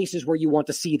get the cases where you want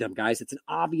to see them, guys. It's an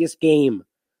obvious game.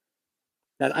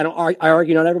 I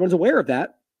argue not everyone's aware of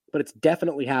that, but it's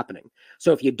definitely happening.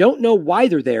 So if you don't know why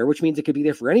they're there, which means it could be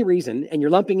there for any reason, and you're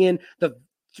lumping in the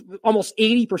almost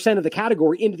 80% of the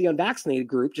category into the unvaccinated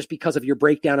group just because of your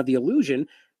breakdown of the illusion,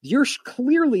 you're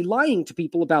clearly lying to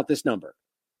people about this number.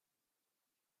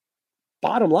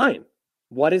 Bottom line,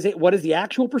 what is it? What is the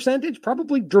actual percentage?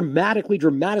 Probably dramatically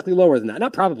lower than that.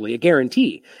 Not probably, a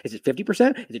guarantee. Is it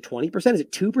 50%? Is it 20%? Is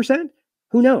it 2%?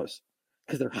 Who knows?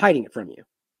 Because they're hiding it from you.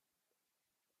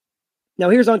 Now,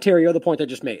 here's Ontario, the point I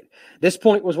just made. This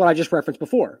point was what I just referenced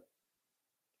before.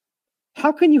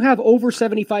 How can you have over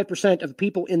 75% of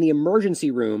people in the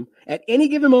emergency room at any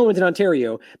given moment in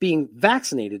Ontario being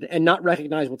vaccinated and not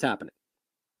recognize what's happening?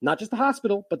 Not just the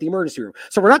hospital, but the emergency room.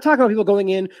 So we're not talking about people going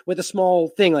in with a small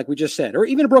thing like we just said, or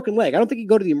even a broken leg. I don't think you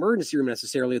go to the emergency room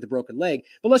necessarily with a broken leg,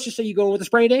 but let's just say you go in with a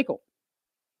sprained ankle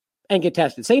and get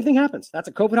tested. Same thing happens. That's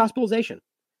a COVID hospitalization.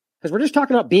 Because we're just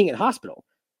talking about being at hospital.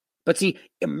 But see,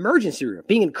 emergency room,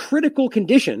 being in critical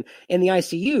condition in the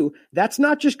ICU, that's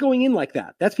not just going in like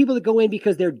that. That's people that go in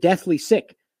because they're deathly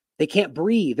sick. They can't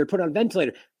breathe. They're put on a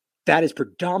ventilator. That is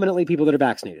predominantly people that are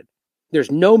vaccinated. There's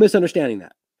no misunderstanding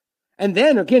that. And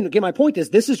then, again, my point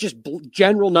is this is just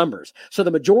general numbers. So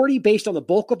the majority based on the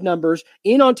bulk of numbers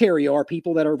in Ontario are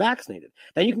people that are vaccinated.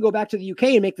 Then you can go back to the UK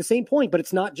and make the same point, but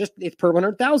it's not just, it's per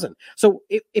 100,000. So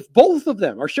if both of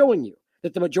them are showing you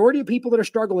that the majority of people that are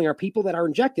struggling are people that are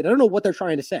injected, I don't know what they're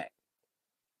trying to say.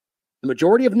 The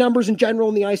majority of numbers in general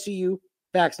in the ICU,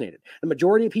 vaccinated. The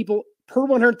majority of people per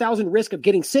 100,000 risk of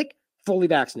getting sick, fully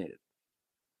vaccinated.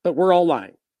 But we're all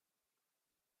lying.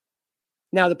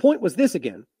 Now, the point was this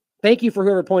again. Thank you for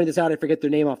whoever pointed this out. I forget their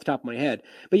name off the top of my head.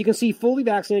 But you can see fully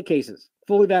vaccinated cases.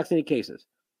 Fully vaccinated cases.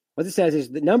 What it says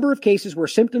is the number of cases where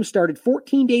symptoms started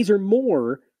 14 days or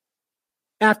more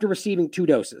after receiving 2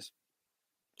 doses.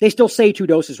 They still say 2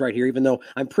 doses right here, even though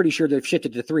I'm pretty sure they've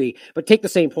shifted to 3. But take the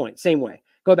same point, same way.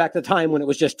 Go back to the time when it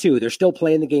was just 2. They're still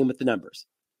playing the game with the numbers.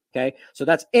 Okay, so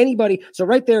that's anybody. So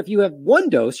right there, if you have 1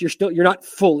 dose, you're not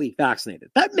fully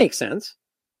vaccinated. That makes sense.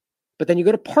 But then you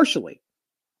go to partially,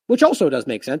 which also does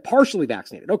make sense. Partially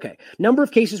vaccinated. Okay, number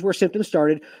of cases where symptoms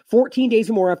started 14 days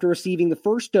or more after receiving the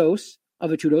first dose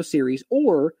of a 2-dose series,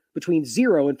 or between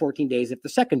 0 and 14 days if the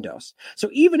second dose. So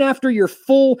even after you're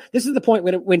full, this is the point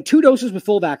when 2 doses with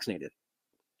full vaccinated,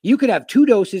 you could have 2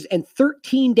 doses and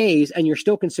 13 days and you're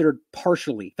still considered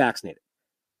partially vaccinated,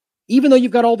 even though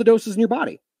you've got all the doses in your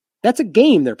body. That's a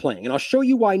game they're playing, and I'll show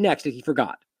you why next if you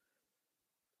forgot.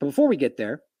 But before we get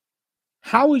there,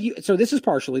 how will you, so this is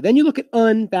partially, then you look at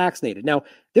unvaccinated. Now,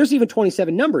 there's even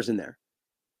 27 numbers in there.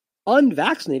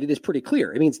 Unvaccinated is pretty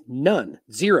clear. It means none,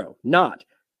 0, not.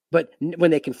 But when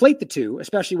they conflate the two,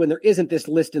 especially when there isn't this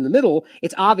list in the middle,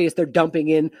 it's obvious they're dumping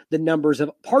in the numbers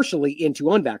of partially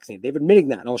into unvaccinated. They've admitted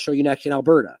that, and I'll show you next in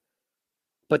Alberta.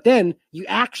 But then you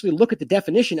actually look at the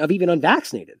definition of even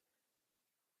unvaccinated,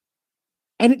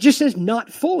 and it just says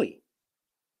not fully.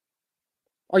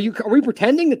 Are we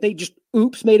pretending that they just,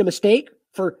 made a mistake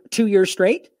for 2 years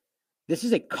straight? This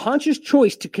is a conscious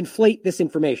choice to conflate this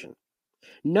information.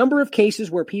 Number of cases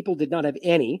where people did not have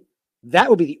any, that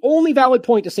would be the only valid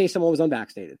point to say someone was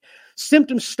unvaccinated.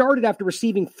 Symptoms started after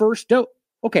receiving first dose.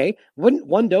 Okay, wouldn't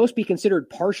 1 dose be considered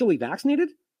partially vaccinated?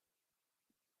 I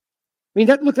mean,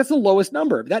 that's the lowest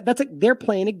number. They're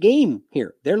playing a game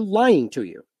here. They're lying to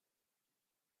you.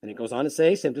 And it goes on to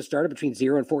say symptoms started between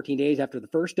 0 and 14 days after the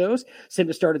first dose.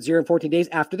 Symptoms started 0 and 14 days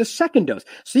after the second dose.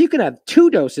 So you can have 2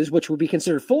 doses, which would be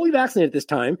considered fully vaccinated at this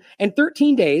time, and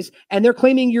 13 days, and they're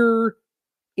claiming you're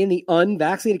in the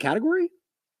unvaccinated category?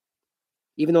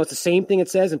 Even though it's the same thing it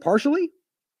says in partially?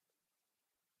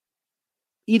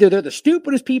 Either they're the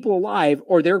stupidest people alive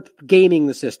or they're gaming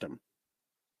the system.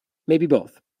 Maybe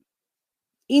both.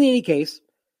 In any case,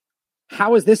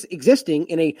 how is this existing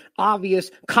in a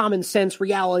obvious common sense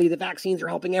reality that vaccines are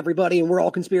helping everybody and we're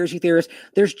all conspiracy theorists?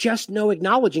 There's just no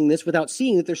acknowledging this without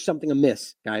seeing that there's something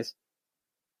amiss, guys.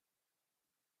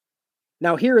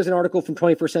 Now, here is an article from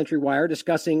 21st Century Wire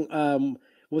discussing,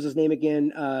 what was his name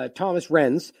again? Thomas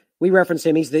Renz. We reference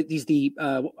him. He's the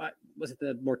was it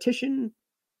the mortician?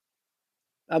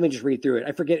 Let me just read through it.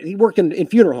 I forget. He worked in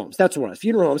funeral homes. That's what it was,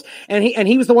 funeral homes. And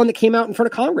he was the one that came out in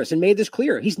front of Congress and made this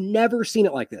clear. He's never seen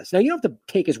it like this. Now, you don't have to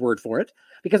take his word for it,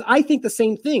 because I think the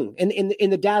same thing in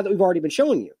the data that we've already been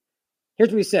showing you. Here's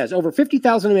what he says. Over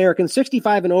 50,000 Americans,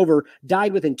 65 and over,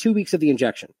 died within 2 weeks of the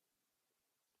injection.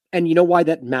 And you know why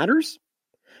that matters?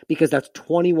 Because that's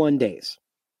 21 days.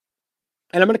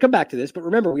 And I'm going to come back to this, but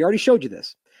remember, we already showed you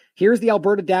this. Here's the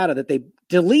Alberta data that they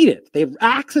deleted. They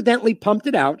accidentally pumped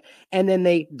it out, and then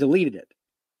they deleted it.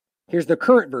 Here's the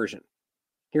current version.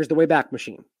 Here's the Wayback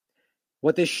Machine.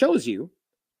 What this shows you,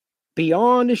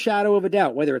 beyond a shadow of a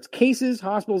doubt, whether it's cases,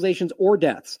 hospitalizations, or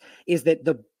deaths, is that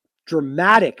the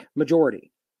dramatic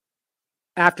majority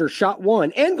after shot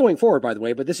 1, and going forward, by the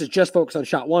way, but this is just focused on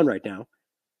shot 1 right now,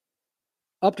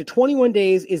 up to 21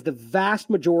 days is the vast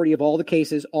majority of all the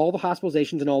cases, all the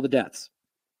hospitalizations, and all the deaths.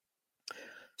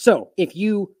 So if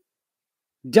you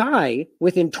die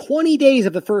within 20 days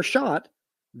of the first shot,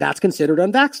 that's considered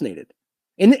unvaccinated.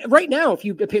 And right now,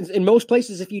 in most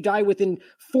places, if you die within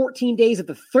 14 days of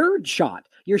the third shot,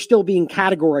 you're still being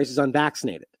categorized as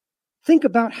unvaccinated. Think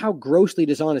about how grossly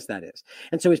dishonest that is.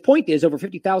 And so his point is, over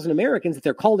 50,000 Americans that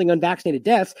they're calling unvaccinated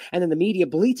deaths, and then the media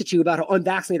bleats at you about how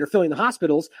unvaccinated are filling the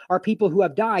hospitals, are people who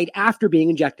have died after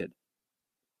being injected.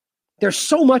 There's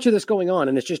so much of this going on,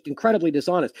 and it's just incredibly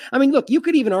dishonest. I mean, look, you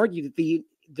could even argue that the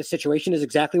situation is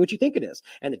exactly what you think it is,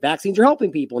 and that vaccines are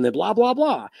helping people, and then blah, blah,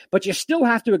 blah. But you still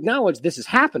have to acknowledge this is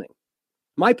happening.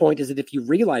 My point is that if you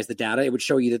realize the data, it would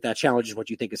show you that challenges what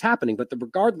you think is happening. But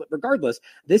regardless,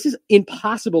 this is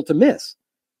impossible to miss.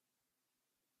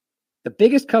 The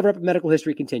biggest cover-up of medical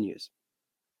history continues.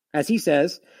 As he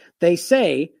says, they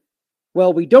say,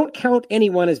 well, we don't count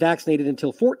anyone as vaccinated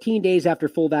until 14 days after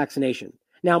full vaccination.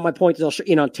 Now, my point is,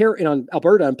 in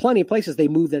Alberta and plenty of places, they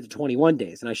moved that to 21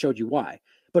 days, and I showed you why.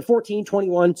 But 14,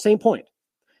 21, same point.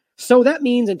 So that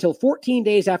means until 14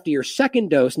 days after your second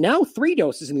dose, now 3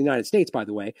 doses in the United States, by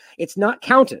the way, it's not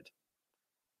counted.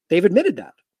 They've admitted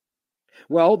that.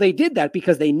 Well, they did that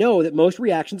because they know that most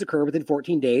reactions occur within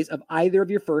 14 days of either of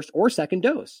your first or second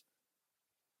dose.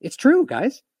 It's true,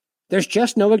 guys. There's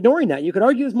just no ignoring that. You could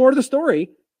argue there's more to the story,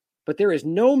 but there is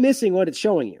no missing what it's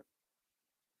showing you.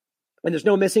 And there's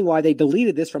no missing why they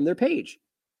deleted this from their page.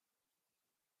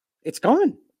 It's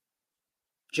gone.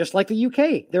 Just like the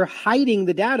UK. They're hiding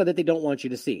the data that they don't want you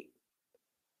to see.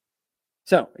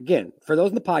 So, again, for those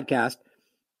in the podcast,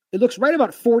 it looks right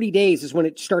about 40 days is when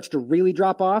it starts to really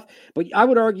drop off. But I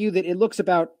would argue that it looks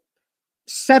about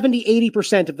 70,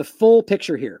 80% of the full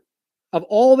picture here of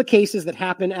all the cases that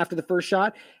happen after the first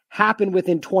shot happen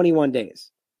within 21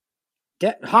 days.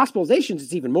 Hospitalizations,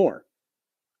 it's even more.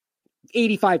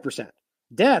 85%.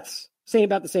 Deaths,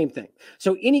 about the same thing.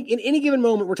 So in any given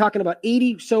moment, we're talking about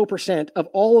 80% of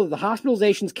all of the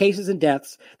hospitalizations, cases, and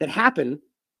deaths that happen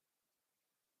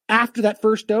after that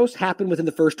first dose happen within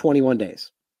the first 21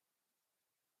 days.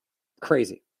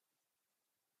 Crazy.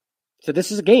 So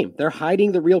this is a game. They're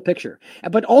hiding the real picture.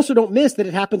 But also don't miss that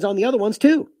it happens on the other ones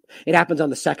too. It happens on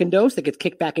the second dose that gets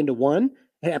kicked back into 1.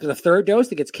 And after the third dose,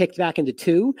 that gets kicked back into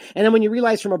 2. And then when you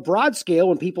realize from a broad scale,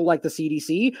 when people like the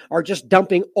CDC are just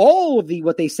dumping all of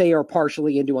what they say are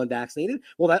partially into unvaccinated,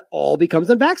 well, that all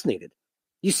becomes unvaccinated.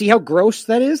 You see how gross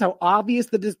that is? How obvious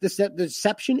the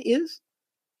deception is?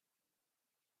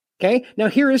 Okay, now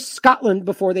here is Scotland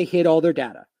before they hid all their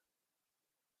data.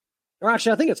 Or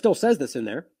actually, I think it still says this in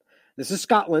there. This is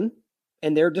Scotland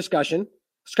and their discussion.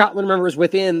 Scotland, remember, is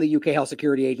within the UK Health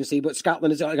Security Agency, but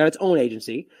Scotland has got its own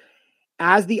agency.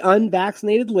 As the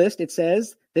unvaccinated list, it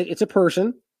says that it's a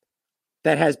person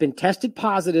that has been tested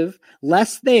positive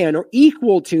less than or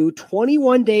equal to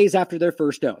 21 days after their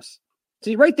first dose.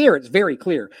 See, right there, it's very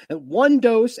clear that 1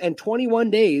 dose and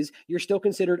 21 days, you're still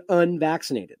considered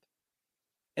unvaccinated.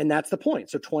 And that's the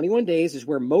point. So 21 days is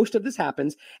where most of this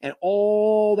happens, and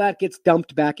all that gets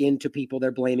dumped back into people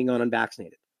they're blaming on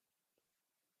unvaccinated.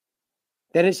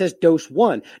 Then it says dose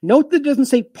 1. Note that it doesn't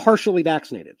say partially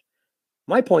vaccinated.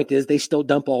 My point is they still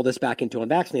dump all this back into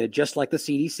unvaccinated, just like the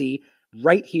CDC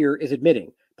right here is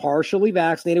admitting. Partially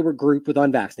vaccinated were grouped with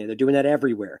unvaccinated. They're doing that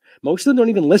everywhere. Most of them don't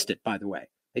even list it, by the way.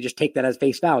 They just take that as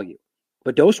face value.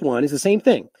 But dose 1 is the same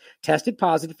thing. Tested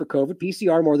positive for COVID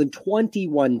PCR more than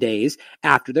 21 days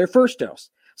after their first dose.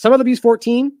 Some of them use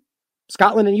 14.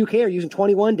 Scotland and UK are using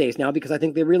 21 days now because I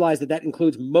think they realize that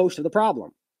includes most of the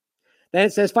problem. Then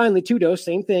it says finally 2 dose,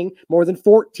 same thing, more than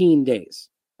 14 days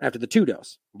after the 2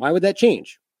 dose. Why would that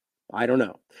change? I don't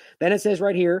know. Then it says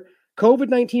right here,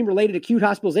 COVID-19 related acute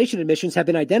hospitalization admissions have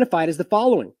been identified as the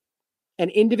following.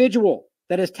 An individual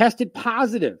that has tested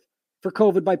positive for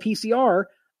COVID by PCR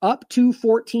up to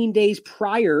 14 days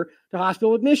prior to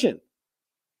hospital admission.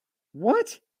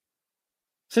 What?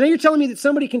 So now you're telling me that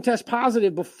somebody can test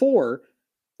positive before,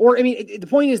 or I mean, the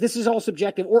point is this is all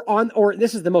subjective, or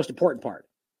this is the most important part,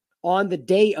 on the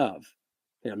day of.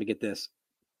 Here, let me get this.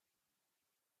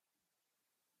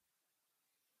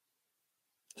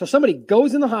 So somebody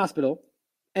goes in the hospital,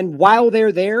 and while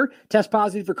they're there, test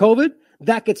positive for COVID,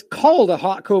 that gets called a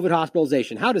COVID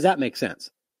hospitalization. How does that make sense?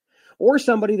 or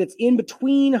somebody that's in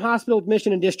between hospital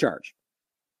admission and discharge.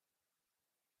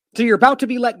 So you're about to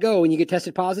be let go and you get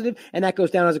tested positive, and that goes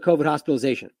down as a COVID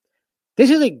hospitalization. This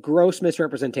is a gross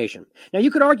misrepresentation. Now, you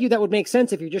could argue that would make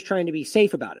sense if you're just trying to be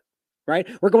safe about it, right?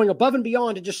 We're going above and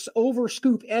beyond to just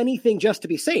overscoop anything just to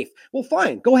be safe. Well,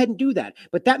 fine, go ahead and do that.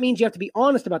 But that means you have to be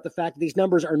honest about the fact that these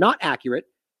numbers are not accurate,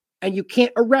 and you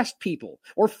can't arrest people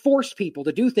or force people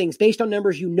to do things based on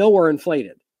numbers you know are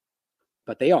inflated.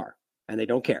 But they are, and they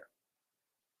don't care.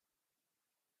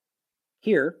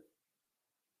 Here,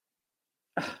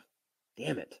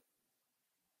 damn it.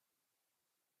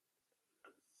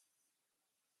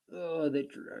 Oh, that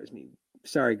drives me.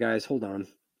 Sorry, guys. Hold on.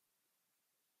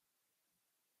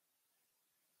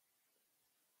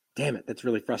 Damn it. That's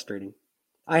really frustrating.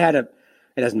 It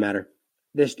doesn't matter.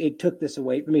 It took this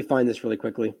away. Let me find this really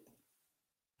quickly.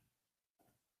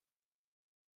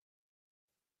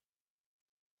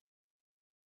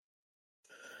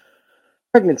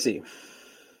 Pregnancy.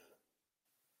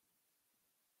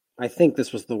 I think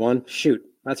this was the one. Shoot.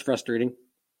 That's frustrating.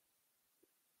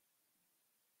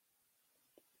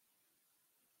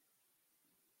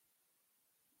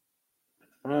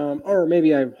 Or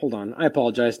maybe hold on. I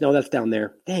apologize. No, that's down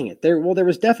there. Dang it. There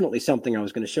was definitely something I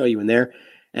was going to show you in there,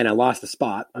 and I lost the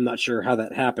spot. I'm not sure how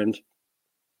that happened.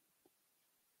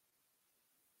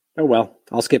 Oh, well,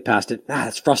 I'll skip past it.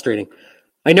 That's frustrating.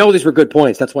 I know these were good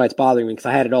points. That's why it's bothering me, because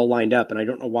I had it all lined up, and I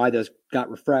don't know why those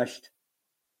got refreshed.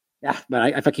 Yeah,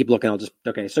 but if I keep looking,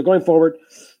 okay. So going forward.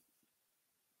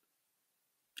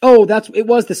 Oh, it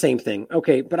was the same thing.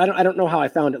 Okay, but I don't know how I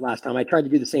found it last time. I tried to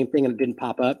do the same thing and it didn't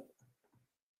pop up.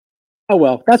 Oh,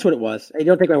 well, that's what it was. Hey,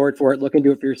 don't take my word for it. Look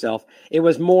into it for yourself. It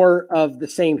was more of the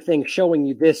same thing showing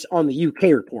you this on the UK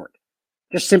report.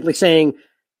 Just simply saying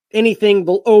anything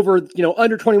over,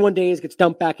 under 21 days gets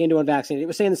dumped back into unvaccinated. It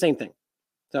was saying the same thing.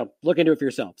 So look into it for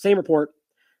yourself. Same report.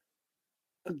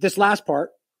 This last part,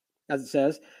 as it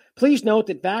says, please note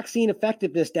that vaccine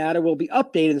effectiveness data will be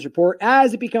updated in this report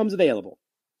as it becomes available.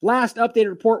 Last updated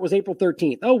report was April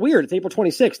 13th. Oh, weird. It's April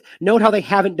 26th. Note how they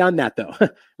haven't done that, though,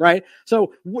 right?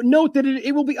 So note that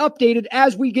it will be updated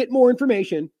as we get more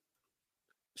information.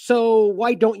 So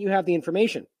why don't you have the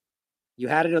information? You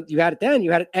had it then.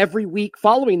 You had it every week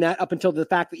following that up until the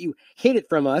fact that you hid it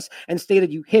from us and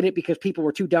stated you hid it because people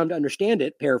were too dumb to understand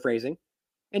it, paraphrasing.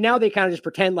 And now they kind of just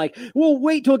pretend like, well,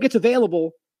 wait till it gets available.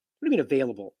 What do you mean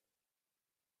available?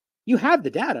 You have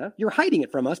the data. You're hiding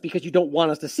it from us because you don't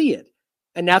want us to see it.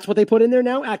 And that's what they put in there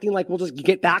now, acting like we'll just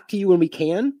get back to you when we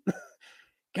can.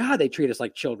 God, they treat us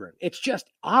like children. It's just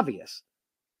obvious.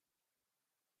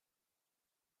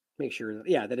 Make sure.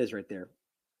 Yeah, that is right there.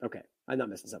 Okay, I'm not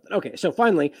missing something. Okay, so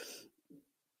finally, I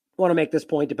want to make this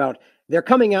point about they're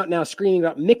coming out now screaming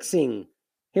about mixing.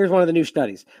 Here's one of the new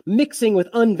studies. Mixing with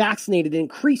unvaccinated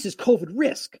increases COVID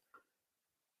risk.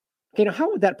 Okay, now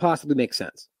how would that possibly make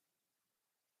sense?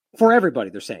 For everybody,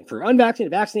 they're saying. For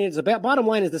unvaccinated, vaccinated, the bottom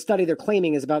line is the study they're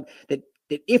claiming is about that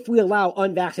if we allow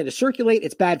unvaccinated to circulate,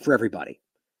 it's bad for everybody.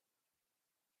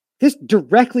 This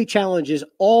directly challenges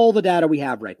all the data we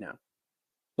have right now.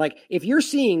 Like, if you're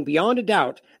seeing beyond a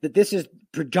doubt that this is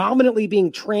predominantly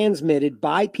being transmitted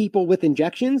by people with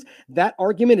injections, that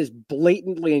argument is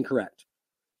blatantly incorrect.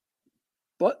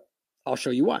 But I'll show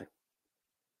you why.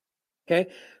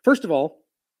 Okay? First of all,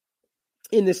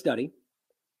 in this study,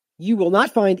 you will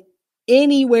not find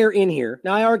anywhere in here.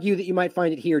 Now, I argue that you might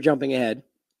find it here jumping ahead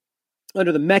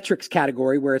under the metrics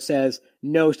category where it says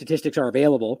no statistics are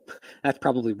available. That's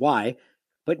probably why.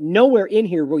 But nowhere in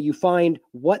here will you find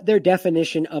what their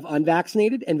definition of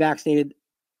unvaccinated and vaccinated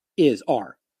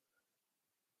are.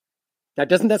 Now,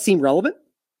 doesn't that seem relevant?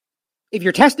 If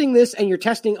you're testing this and you're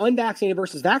testing unvaccinated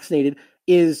versus vaccinated,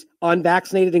 is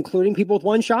unvaccinated including people with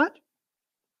one shot?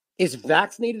 Is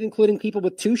vaccinated including people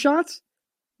with two shots?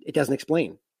 It doesn't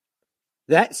explain.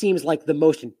 That seems like the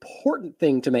most important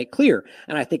thing to make clear.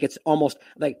 And I think it's almost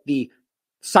like the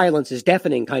silence is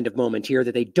deafening kind of moment here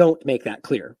that they don't make that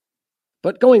clear.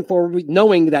 But going forward,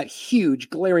 knowing that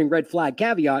huge glaring red flag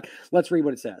caveat, let's read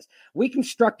what it says. We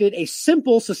constructed a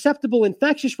simple, susceptible,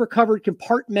 infectious, recovered,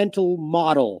 compartmental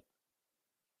model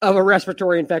of a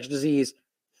respiratory infectious disease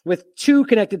with two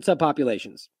connected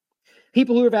subpopulations.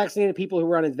 People who are vaccinated, people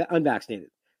who are unvaccinated.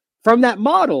 From that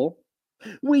model,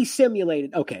 we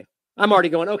simulated. Okay, I'm already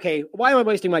going, okay, why am I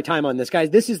wasting my time on this,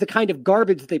 guys? This is the kind of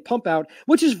garbage that they pump out,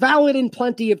 which is valid in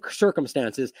plenty of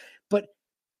circumstances. But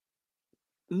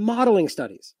modeling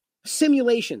studies,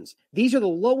 simulations, these are the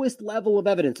lowest level of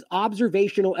evidence,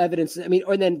 observational evidence. And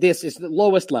then this is the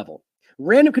lowest level.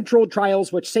 Random controlled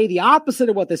trials, which say the opposite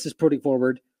of what this is putting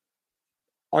forward,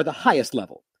 are the highest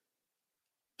level.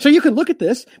 So you can look at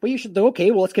this, but you should go, okay,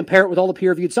 well, let's compare it with all the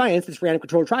peer-reviewed science that's random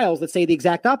controlled trials that say the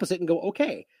exact opposite and go,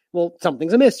 okay, well,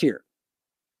 something's amiss here.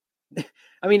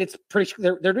 I mean, it's pretty,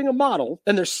 they're doing a model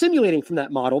and they're simulating from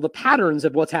that model the patterns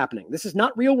of what's happening. This is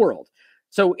not real world.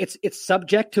 So it's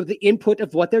subject to the input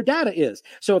of what their data is.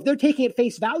 So if they're taking at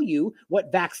face value what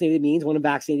vaccinated means, what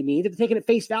unvaccinated means, if they're taking at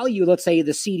face value, let's say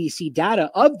the CDC data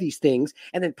of these things,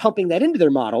 and then pumping that into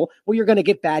their model, well, you're going to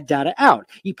get bad data out.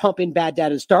 You pump in bad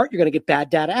data to start, you're going to get bad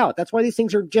data out. That's why these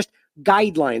things are just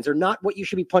guidelines. They're not what you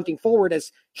should be punting forward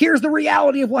as, here's the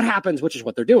reality of what happens, which is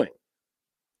what they're doing.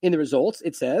 In the results,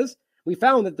 it says, we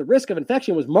found that the risk of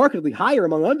infection was markedly higher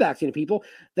among unvaccinated people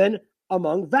than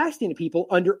among vaccinated people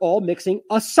under all mixing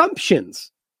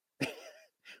assumptions.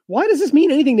 Why does this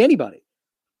mean anything to anybody?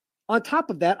 On top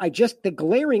of that, the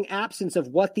glaring absence of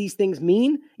what these things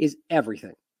mean is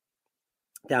everything.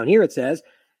 Down here it says,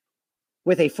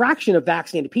 with a fraction of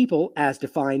vaccinated people as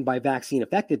defined by vaccine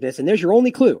effectiveness, and there's your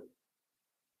only clue.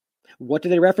 What do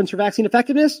they reference for vaccine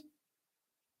effectiveness?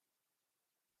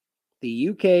 The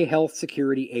UK Health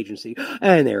Security Agency.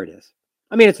 And there it is.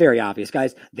 I mean, it's very obvious,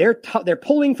 guys. They're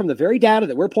pulling from the very data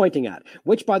that we're pointing at,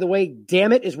 which, by the way,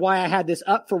 damn it, is why I had this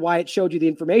up for why it showed you the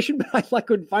information, but I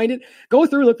couldn't find it. Go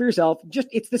through, look for yourself.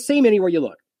 It's the same anywhere you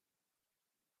look.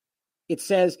 It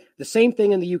says the same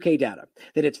thing in the UK data,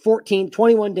 that it's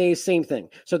 21 days, same thing.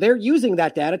 So they're using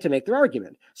that data to make their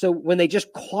argument. So when they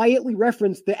just quietly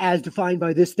reference the as defined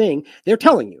by this thing, they're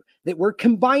telling you that we're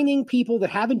combining people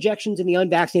that have injections in the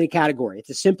unvaccinated category.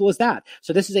 It's as simple as that.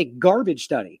 So this is a garbage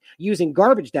study using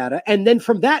garbage data, and then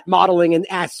from that modeling and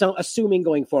assuming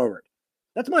going forward.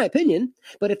 That's my opinion.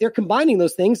 But if they're combining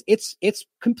those things, it's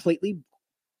completely,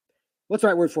 what's the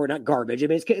right word for it? Not garbage. I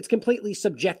mean, it's completely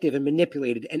subjective and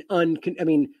manipulated and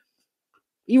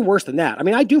even worse than that. I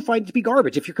mean, I do find it to be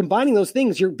garbage. If you're combining those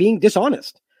things, you're being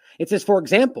dishonest. It says, for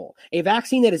example, a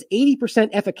vaccine that is 80%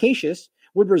 efficacious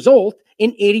would result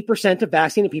in 80% of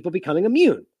vaccinated people becoming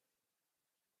immune.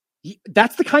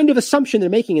 That's the kind of assumption they're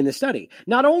making in this study.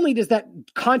 Not only does that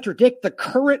contradict the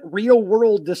current real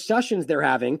world discussions they're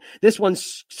having, this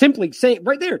one's simply saying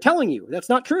right there, telling you that's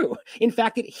not true. In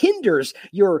fact, it hinders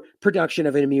your production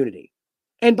of an immunity.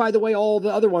 And by the way, all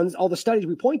the other ones, all the studies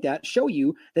we point at show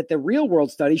you that the real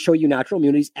world studies show you natural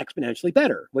immunity is exponentially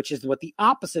better, which is what the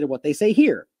opposite of what they say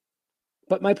here.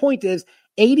 But my point is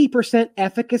 80%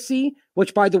 efficacy,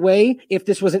 which, by the way, if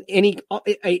this wasn't any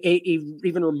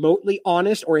even remotely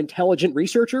honest or intelligent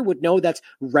researcher would know that's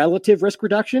relative risk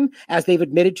reduction, as they've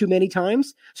admitted to many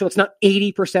times. So it's not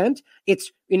 80%.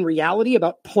 It's in reality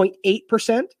about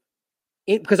 0.8%.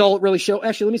 Because all it really shows,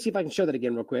 actually, let me see if I can show that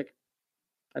again real quick.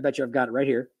 I bet you I've got it right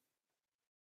here.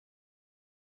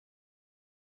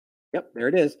 Yep, there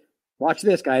it is. Watch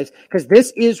this, guys, because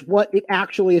this is what it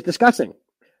actually is discussing.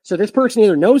 So this person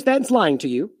either knows that and is lying to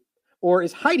you or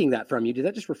is hiding that from you. Did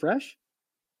that just refresh?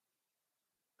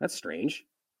 That's strange.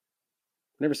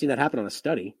 Never seen that happen on a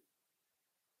study.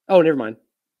 Oh, never mind.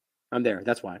 I'm there.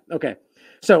 That's why. Okay.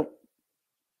 So,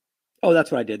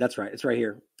 that's what I did. That's right. It's right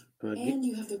here. I'm going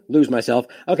to lose myself.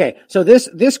 Okay. So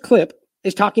this clip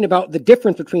is talking about the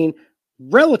difference between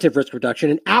relative risk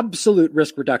reduction and absolute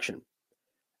risk reduction.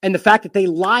 And the fact that they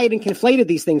lied and conflated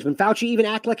these things when Fauci even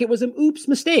acted like it was an oops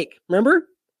mistake. Remember?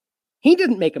 He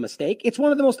didn't make a mistake. It's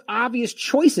one of the most obvious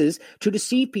choices to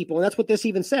deceive people, and that's what this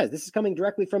even says. This is coming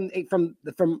directly from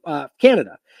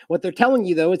Canada. What they're telling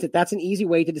you, though, is that that's an easy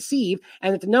way to deceive,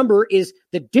 and that the number is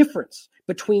the difference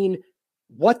between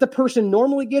what the person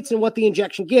normally gets and what the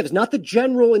injection gives, not the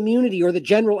general immunity or the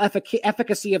general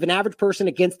efficacy of an average person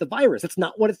against the virus. That's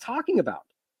not what it's talking about.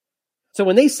 So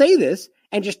when they say this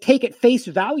and just take at face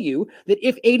value that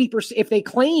if they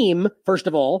claim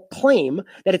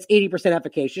that it's 80%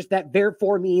 efficacious, that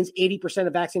therefore means 80%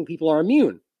 of vaccinated people are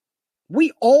immune.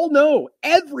 We all know,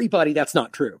 everybody, that's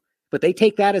not true. But they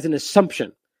take that as an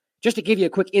assumption. Just to give you a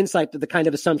quick insight to the kind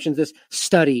of assumptions this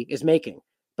study is making.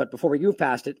 But before we move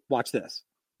past it, watch this.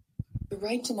 The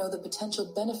right to know the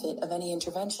potential benefit of any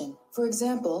intervention. For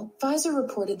example, Pfizer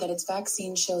reported that its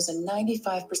vaccine shows a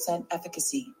 95%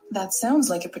 efficacy. That sounds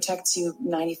like it protects you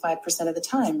 95% of the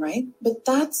time, right? But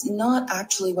that's not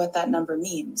actually what that number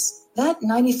means. That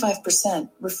 95%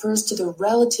 refers to the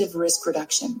relative risk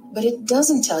reduction, but it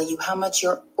doesn't tell you how much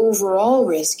your overall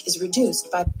risk is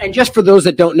reduced by. And just for those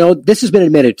that don't know, this has been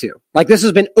admitted to. Like, this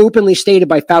has been openly stated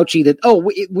by Fauci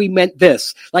that, we meant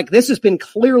this. Like, this has been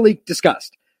clearly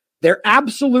discussed. They're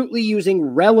absolutely using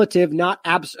relative, not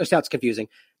that's confusing.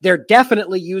 They're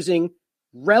definitely using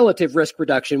relative risk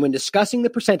reduction when discussing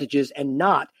the percentages and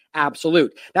not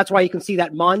absolute. That's why you can see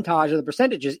that montage of the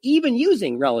percentages, even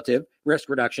using relative risk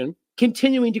reduction,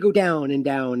 continuing to go down and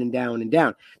down and down and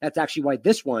down. That's actually why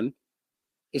this one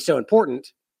is so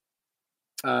important.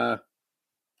 That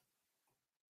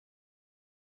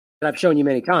I've shown you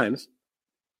many times.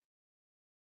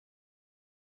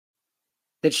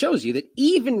 That shows you that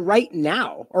even right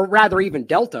now, or rather even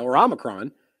Delta or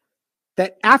Omicron,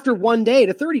 that after 1 day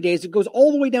to 30 days, it goes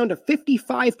all the way down to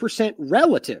 55%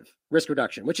 relative risk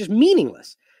reduction, which is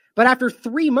meaningless. But after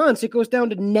 3 months, it goes down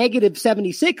to negative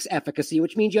 76 efficacy,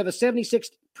 which means you have a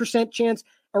 76% chance,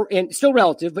 and still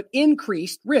relative, but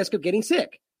increased risk of getting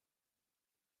sick.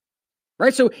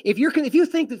 Right? So if you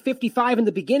think that 55 in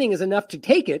the beginning is enough to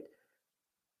take it,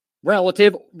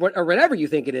 relative or whatever you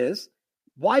think it is,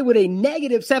 why would a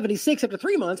negative 76 after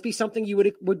 3 months be something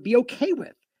you would be okay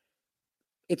with?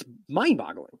 It's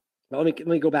mind-boggling. Well, let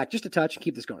me go back just a touch and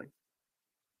keep this going.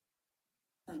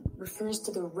 Refers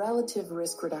to the relative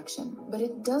risk reduction, but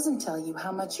it doesn't tell you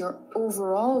how much your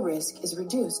overall risk is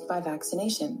reduced by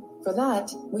vaccination. For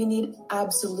that, we need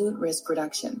absolute risk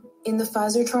reduction. In the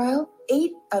Pfizer trial,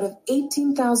 8 out of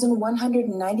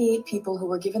 18,198 people who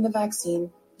were given the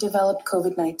vaccine developed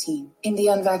COVID-19. In the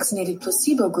unvaccinated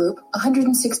placebo group,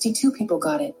 162 people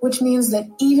got it, which means that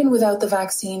even without the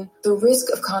vaccine, the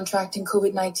risk of contracting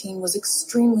COVID-19 was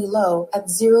extremely low at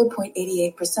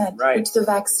 0.88%, which the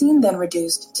vaccine then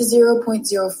reduced to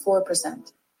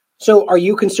 0.04%. So are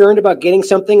you concerned about getting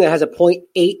something that has a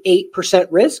 0.88%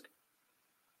 risk?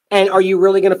 And are you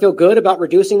really going to feel good about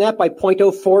reducing that by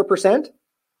 0.04%?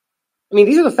 I mean,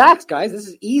 these are the facts, guys. This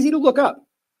is easy to look up.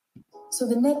 So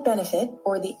the net benefit,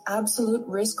 or the absolute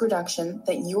risk reduction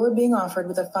that you're being offered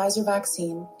with a Pfizer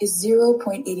vaccine, is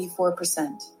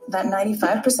 0.84%. That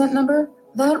 95% number,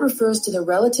 that refers to the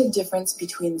relative difference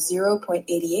between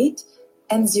 0.88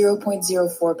 and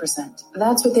 0.04%.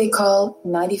 That's what they call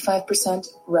 95%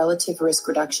 relative risk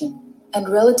reduction. And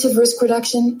relative risk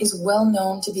reduction is well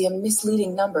known to be a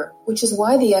misleading number, which is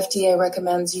why the FDA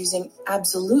recommends using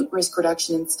absolute risk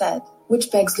reduction instead. Which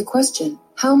begs the question,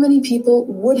 how many people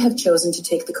would have chosen to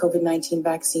take the COVID-19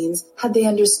 vaccines had they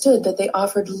understood that they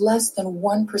offered less than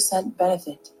 1%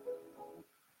 benefit?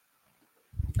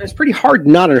 It's pretty hard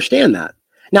to not understand that.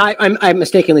 Now, I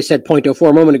mistakenly said 0.04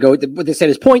 a moment ago. What they said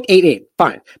is 0.88.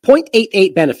 Fine.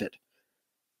 0.88 benefit.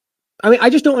 I mean, I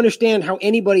just don't understand how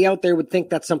anybody out there would think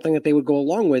that's something that they would go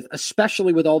along with,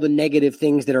 especially with all the negative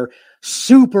things that are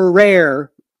super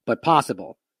rare, but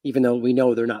possible, even though we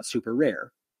know they're not super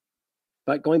rare.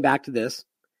 But going back to this,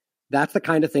 that's the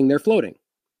kind of thing they're floating.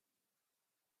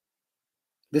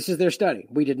 This is their study.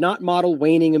 We did not model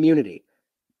waning immunity.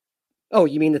 Oh,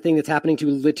 you mean the thing that's happening to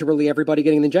literally everybody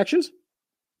getting the injections?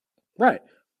 Right.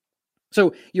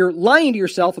 So you're lying to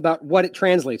yourself about what it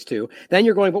translates to. Then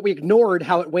you're going, but we ignored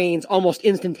how it wanes almost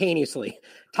instantaneously.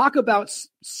 Talk about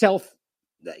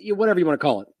whatever you want to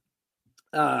call it.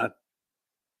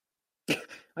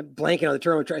 I'm blanking on the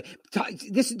term.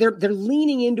 They're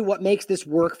leaning into what makes this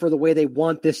work for the way they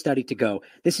want this study to go.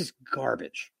 This is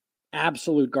garbage.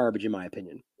 Absolute garbage, in my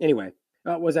opinion. Anyway,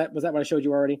 was that what I showed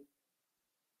you already?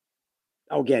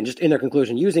 Oh, again, just in their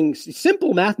conclusion, using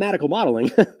simple mathematical modeling.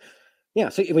 Yeah,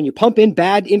 so when you pump in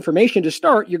bad information to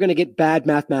start, you're going to get bad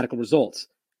mathematical results.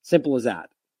 Simple as that.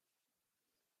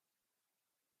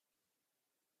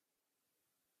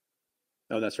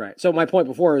 Oh, that's right. So my point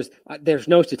before is there's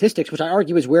no statistics, which I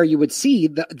argue is where you would see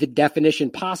the definition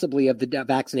possibly of the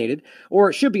vaccinated, or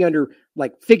it should be under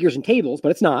like figures and tables, but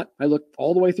it's not. I looked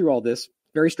all the way through all this.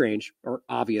 Very strange, or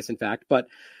obvious, in fact. But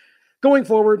going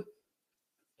forward,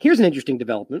 here's an interesting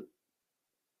development.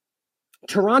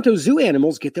 Toronto zoo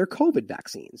animals get their COVID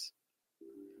vaccines.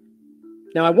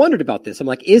 Now, I wondered about this. I'm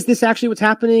like, is this actually what's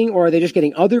happening, or are they just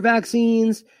getting other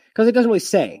vaccines? Because it doesn't really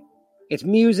say. It's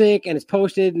music, and it's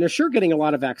posted, and they're sure getting a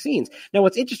lot of vaccines. Now,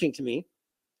 what's interesting to me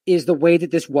is the way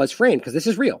that this was framed, because this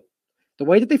is real. The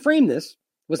way that they framed this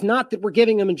was not that we're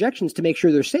giving them injections to make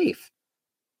sure they're safe.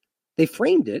 They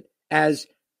framed it as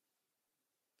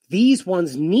these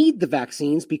ones need the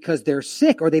vaccines because they're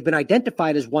sick, or they've been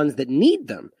identified as ones that need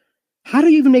them. How do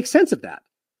you even make sense of that?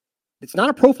 It's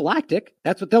not a prophylactic.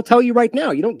 That's what they'll tell you right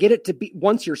now. You don't get it to be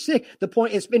once you're sick. The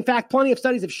point is, in fact, plenty of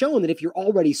studies have shown that if you're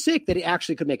already sick, that it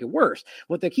actually could make it worse.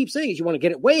 What they keep saying is you want to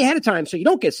get it way ahead of time so you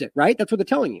don't get sick, right? That's what they're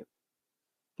telling you.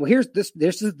 Well, here's this.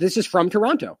 This is from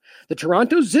Toronto. The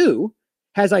Toronto Zoo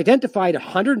has identified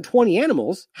 120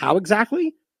 animals. How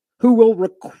exactly? Who will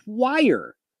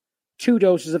require 2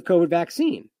 doses of COVID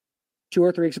vaccine, 2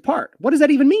 or 3 weeks apart. What does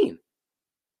that even mean?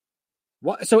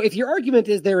 So if your argument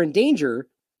is they're in danger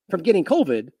from getting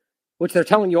COVID, which they're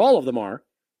telling you all of them are,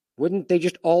 wouldn't they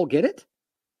just all get it?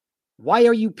 Why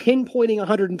are you pinpointing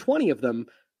 120 of them?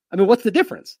 I mean, what's the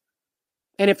difference?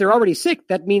 And if they're already sick,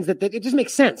 that means that it just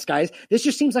makes sense, guys. This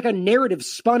just seems like a narrative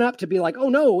spun up to be like, oh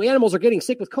no, animals are getting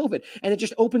sick with COVID. And it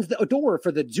just opens a door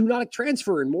for the zoonotic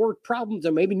transfer and more problems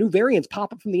and maybe new variants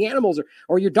pop up from the animals,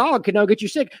 or your dog could now get you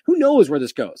sick. Who knows where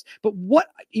this goes? But what,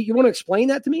 you want to explain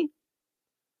that to me?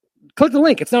 Click the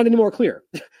link. It's not any more clear.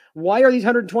 Why are these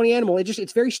 120 animals?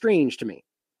 It's very strange to me.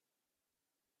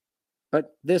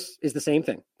 But this is the same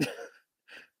thing.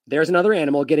 There's another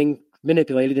animal getting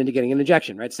manipulated into getting an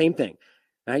injection, right? Same thing.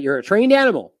 Right? You're a trained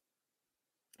animal.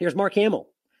 Here's Mark Hamill.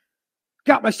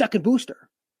 Got my second booster.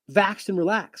 Vaxxed and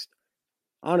relaxed.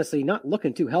 Honestly, not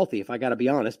looking too healthy, if I got to be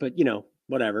honest, but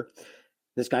whatever.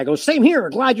 This guy goes, same here.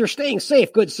 Glad you're staying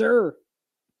safe, good sir.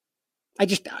 I'm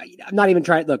not even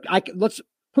trying. Look, I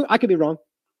could be wrong.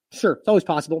 Sure, it's always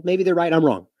possible. Maybe they're right. I'm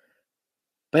wrong.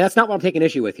 But that's not what I'm taking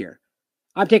issue with here.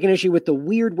 I'm taking issue with the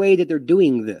weird way that they're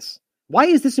doing this. Why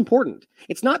is this important?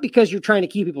 It's not because you're trying to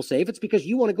keep people safe. It's because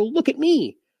you want to go, look at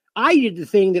me. I did the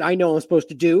thing that I know I'm supposed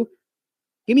to do.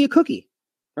 Give me a cookie,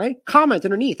 right? Comment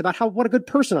underneath about what a good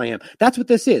person I am. That's what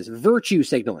this is. Virtue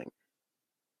signaling.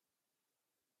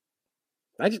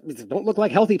 It don't look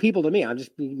like healthy people to me. I'm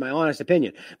just my honest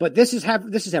opinion. But this is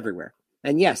everywhere.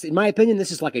 And yes, in my opinion,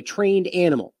 this is like a trained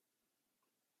animal.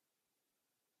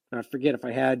 I forget if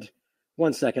I had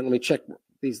 1 second. Let me check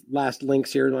these last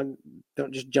links here.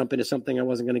 Don't just jump into something I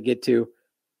wasn't going to get to.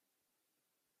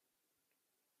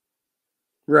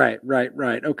 Right.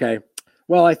 Okay.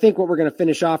 Well, I think what we're going to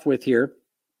finish off with here.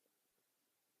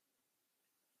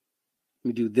 Let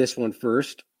me do this one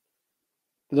first.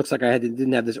 It looks like I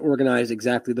didn't have this organized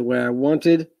exactly the way I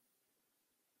wanted.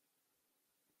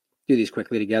 Do these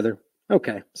quickly together.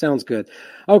 Okay, sounds good.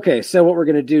 Okay, so what we're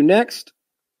going to do next,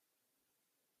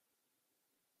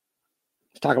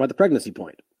 let's talk about the pregnancy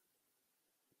point.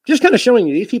 Just kind of showing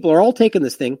you these people are all taking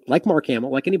this thing, like Mark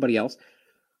Hamill, like anybody else,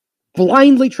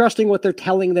 blindly trusting what they're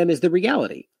telling them is the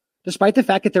reality, despite the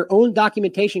fact that their own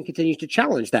documentation continues to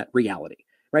challenge that reality,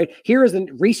 right? Here is a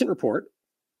recent report,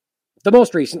 the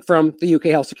most recent from the UK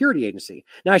Health Security Agency.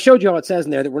 Now, I showed you how it says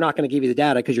in there that we're not going to give you the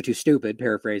data because you're too stupid,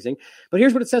 paraphrasing. But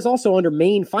here's what it says also under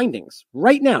main findings.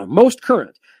 Right now, most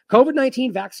current,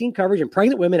 COVID-19 vaccine coverage in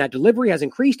pregnant women at delivery has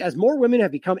increased as more women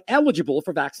have become eligible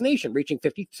for vaccination, reaching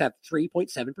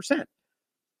 53.7%.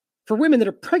 For women that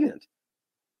are pregnant,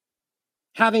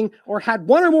 having or had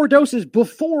one or more doses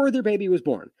before their baby was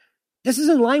born. This is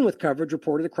in line with coverage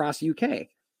reported across the UK.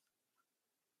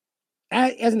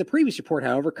 As in the previous report,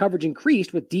 however, coverage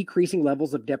increased with decreasing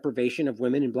levels of deprivation of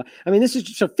women in blood. I mean, this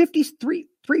is so 53%.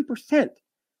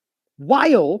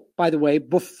 While, by the way,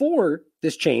 before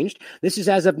this changed, this is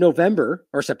as of November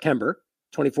or September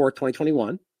 24th,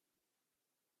 2021.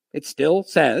 It still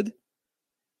said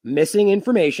missing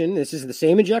information. This is the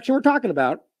same injection we're talking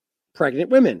about. Pregnant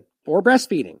women or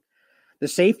breastfeeding. The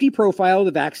safety profile of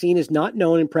the vaccine is not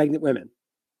known in pregnant women.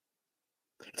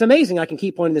 It's amazing I can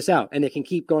keep pointing this out, and they can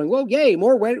keep going, well, yay,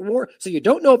 more. So you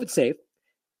don't know if it's safe.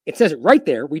 It says it right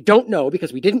there. We don't know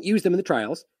because we didn't use them in the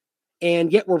trials,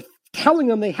 and yet we're telling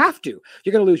them they have to.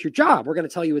 You're going to lose your job. We're going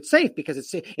to tell you it's safe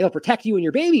because it'll protect you and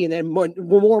your baby, and then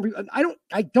more.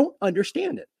 I don't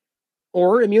understand it.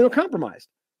 Or immunocompromised.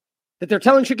 That they're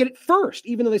telling you should get it first,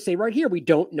 even though they say right here, we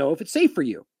don't know if it's safe for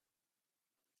you.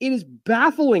 It is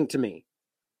baffling to me.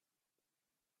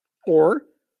 Or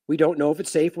we don't know if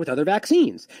it's safe with other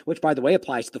vaccines, which, by the way,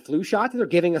 applies to the flu shot that they're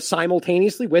giving us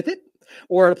simultaneously with it,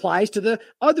 or it applies to the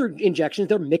other injections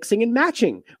they're mixing and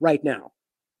matching right now.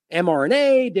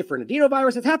 mRNA, different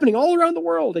adenovirus, it's happening all around the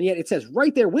world, and yet it says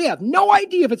right there, we have no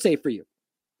idea if it's safe for you.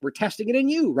 We're testing it in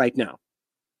you right now.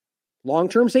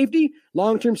 Long-term safety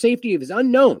is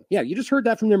unknown. Yeah, you just heard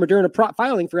that from their Moderna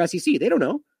filing for SEC. They don't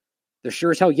know. They're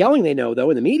sure as hell yelling they know, though,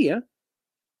 in the media.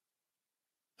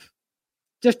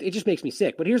 It just makes me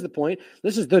sick. But here's the point.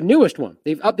 This is the newest one.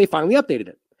 They finally updated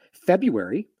it.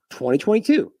 February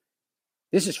 2022.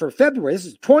 This is for February. This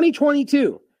is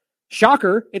 2022.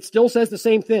 Shocker, it still says the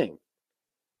same thing.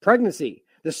 Pregnancy.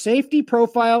 The safety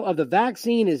profile of the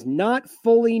vaccine is not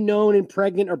fully known in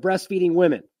pregnant or breastfeeding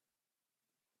women.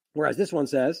 Whereas this one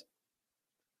says,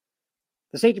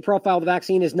 the safety profile of the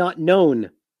vaccine is not known. You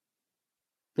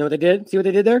know what they did? See what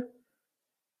they did there?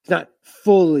 It's not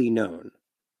fully known.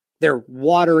 They're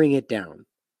watering it down.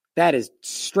 That is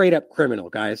straight up criminal,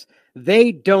 guys.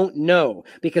 They don't know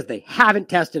because they haven't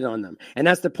tested on them. And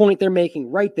that's the point they're making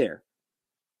right there.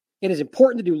 It is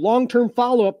important to do long-term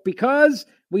follow-up because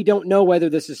we don't know whether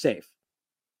this is safe.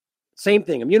 Same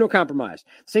thing, immunocompromised.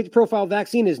 Safety profile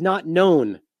vaccine is not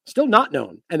known. Still not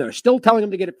known. And they're still telling them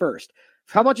to get it first.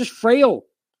 How about just frail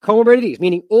comorbidities,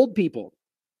 meaning old people?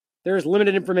 There is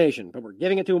limited information, but we're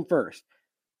giving it to them first.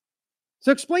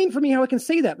 So explain for me how I can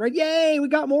say that, right? Yay, we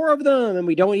got more of them, and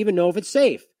we don't even know if it's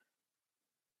safe.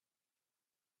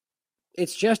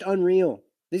 It's just unreal.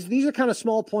 These are kind of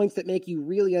small points that make you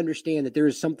really understand that there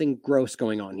is something gross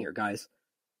going on here, guys.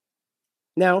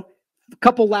 Now, a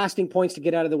couple lasting points to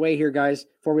get out of the way here, guys,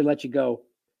 before we let you go.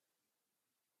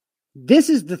 This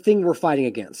is the thing we're fighting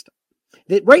against.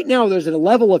 That right now there's a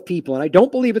level of people, and I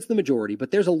don't believe it's the majority,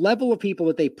 but there's a level of people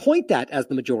that they point at as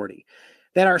the majority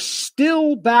that are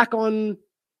still back on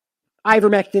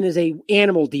ivermectin as a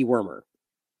animal dewormer.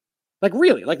 Like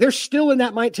really, like they're still in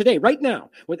that mind today, right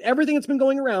now, with everything that's been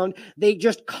going around. They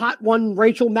just caught one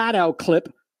Rachel Maddow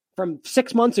clip from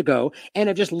 6 months ago and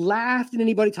have just laughed at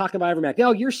anybody talking about ivermectin.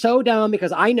 Oh, you're so dumb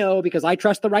because I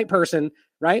trust the right person,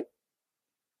 right?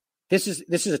 This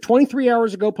is a 23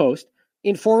 hours ago post.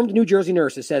 Informed New Jersey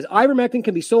nurses says ivermectin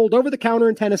can be sold over the counter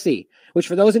in Tennessee, which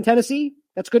for those in Tennessee,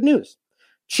 that's good news.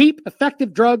 Cheap,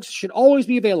 effective drugs should always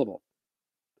be available.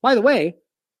 By the way,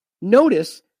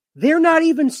 notice they're not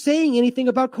even saying anything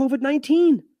about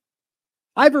COVID-19.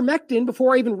 Ivermectin,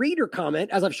 before I even read her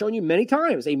comment, as I've shown you many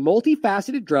times, a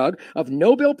multifaceted drug of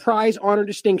Nobel Prize honor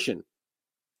distinction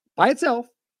by itself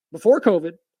before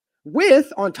COVID,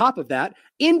 with, on top of that,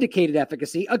 indicated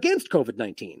efficacy against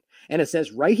COVID-19. And it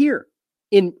says right here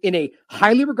in a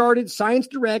highly regarded Science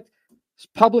Direct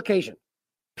publication,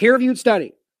 peer-reviewed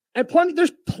study, and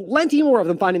there's plenty more of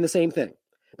them finding the same thing.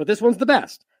 But this one's the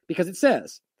best because it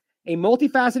says, a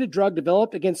multifaceted drug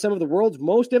developed against some of the world's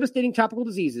most devastating tropical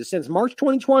diseases since March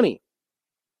 2020.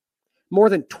 More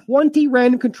than 20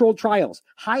 random controlled trials,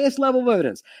 highest level of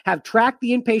evidence, have tracked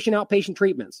the inpatient-outpatient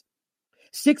treatments.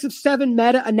 6 of 7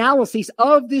 meta-analyses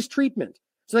of this treatment.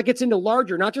 So that gets into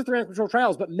larger, not just the random controlled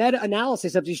trials, but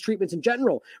meta-analysis of these treatments in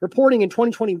general, reporting in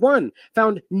 2021,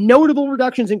 found notable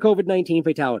reductions in COVID-19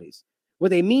 fatalities,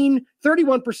 with a mean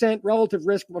 31% relative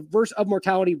risk of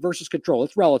mortality versus control.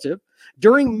 It's relative.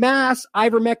 During mass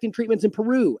ivermectin treatments in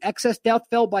Peru, excess death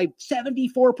fell by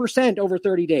 74% over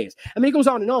 30 days. I mean, it goes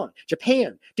on and on.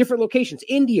 Japan, different locations,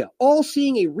 India, all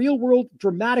seeing a real-world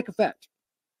dramatic effect.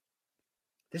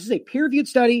 This is a peer-reviewed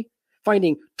study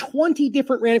finding 20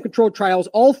 different random controlled trials,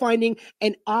 all finding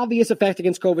an obvious effect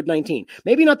against COVID-19.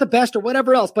 Maybe not the best or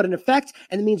whatever else, but an effect,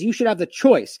 and it means you should have the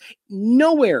choice.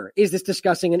 Nowhere is this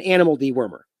discussing an animal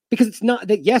dewormer, because it's not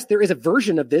that, yes, there is a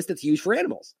version of this that's used for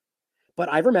animals. But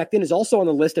ivermectin is also on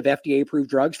the list of FDA-approved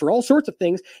drugs for all sorts of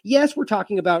things. Yes, we're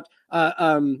talking about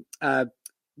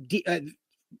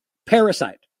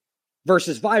parasite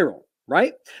versus viral.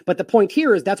 Right? But the point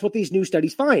here is that's what these new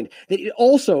studies find, that it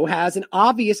also has an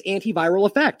obvious antiviral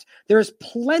effect. There's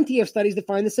plenty of studies that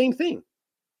find the same thing.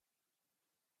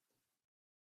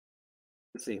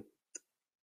 Let's see.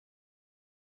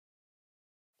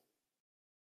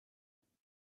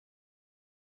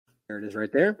 There it is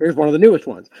right there. Here's one of the newest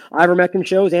ones. Ivermectin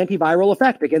shows antiviral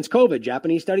effect against COVID,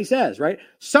 Japanese study says, right?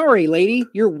 Sorry, lady,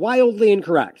 you're wildly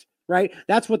incorrect, right?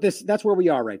 That's where we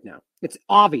are right now. It's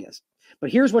obvious. But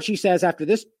here's what she says after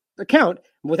this account,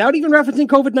 without even referencing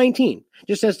COVID-19.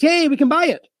 Just says, hey, we can buy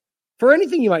it for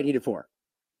anything you might need it for.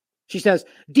 She says,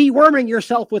 deworming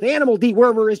yourself with animal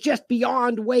dewormer is just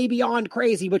way beyond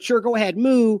crazy, but sure, go ahead,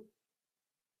 moo.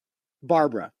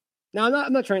 Barbara. Now,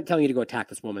 I'm not telling you to go attack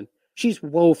this woman. She's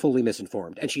woefully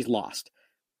misinformed, and she's lost.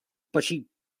 But she's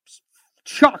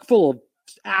chock full of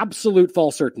absolute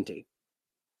false certainty.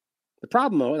 The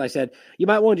problem, though, as I said, you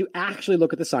might want to actually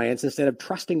look at the science instead of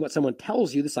trusting what someone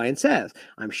tells you the science says.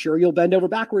 I'm sure you'll bend over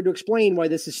backward to explain why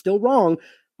this is still wrong.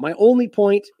 My only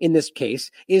point in this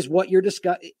case is what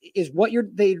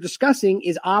they're discussing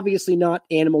is obviously not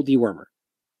animal dewormer.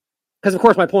 Because, of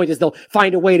course, my point is they'll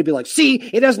find a way to be like, see,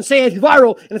 it doesn't say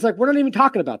antiviral. And it's like, we're not even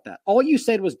talking about that. All you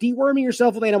said was deworming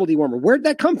yourself with animal dewormer. Where'd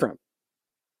that come from?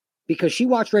 Because she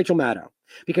watched Rachel Maddow.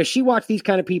 Because she watched these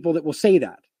kind of people that will say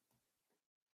that.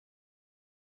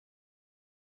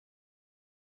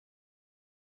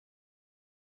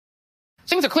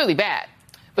 Things are clearly bad,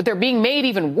 but they're being made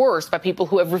even worse by people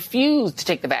who have refused to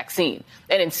take the vaccine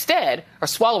and instead are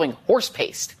swallowing horse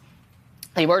paste.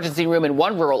 The emergency room in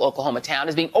one rural Oklahoma town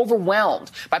is being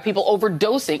overwhelmed by people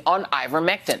overdosing on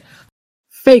ivermectin.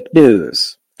 Fake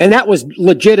news. And that was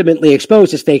legitimately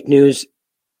exposed as fake news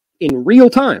in real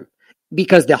time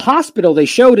because the hospital they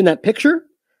showed in that picture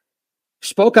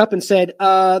spoke up and said,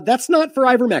 that's not for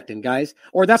ivermectin, guys,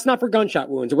 or that's not for gunshot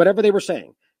wounds or whatever they were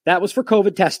saying. That was for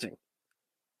COVID testing.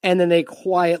 And then they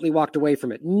quietly walked away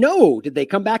from it. No, did they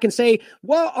come back and say,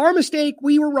 well, our mistake,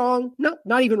 we were wrong? No,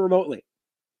 not even remotely.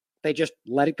 They just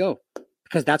let it go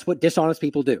because that's what dishonest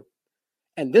people do.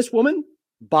 And this woman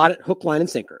bought it hook, line, and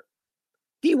sinker.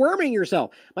 Deworming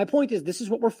yourself. My point is, this is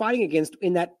what we're fighting against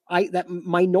in that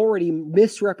minority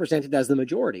misrepresented as the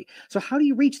majority. So how do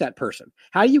you reach that person?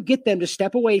 How do you get them to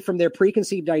step away from their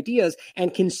preconceived ideas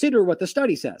and consider what the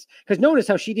study says? Because notice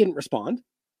how she didn't respond.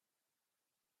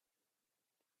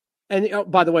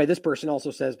 And by the way, this person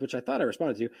also says, which I thought I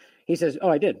responded to, he says, oh,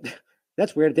 I did.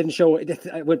 That's weird. It didn't show.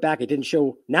 I went back. It didn't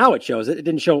show. Now it shows it. It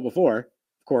didn't show it before,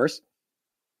 of course.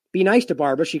 Be nice to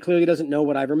Barbara. She clearly doesn't know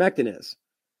what ivermectin is.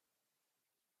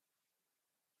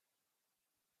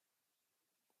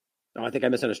 Oh, I think I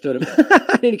misunderstood him.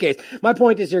 In any case, my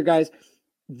point is here, guys,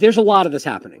 there's a lot of this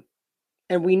happening.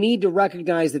 And we need to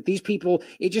recognize that these people,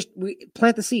 we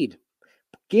plant the seed.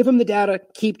 Give them the data,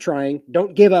 keep trying.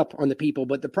 Don't give up on the people.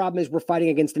 But the problem is we're fighting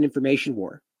against an information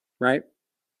war, right?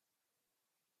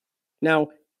 Now,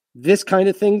 this kind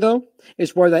of thing, though,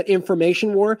 is where that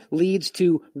information war leads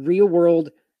to real world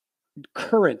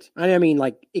current,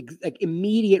 like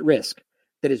immediate risk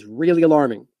that is really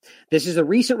alarming. This is a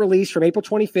recent release from April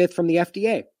 25th from the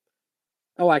FDA.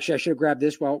 Oh, actually, I should have grabbed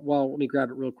this. Well, let me grab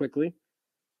it real quickly.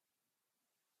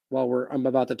 While I'm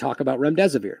about to talk about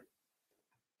remdesivir.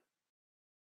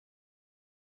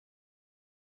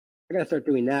 I got to start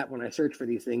doing that when I search for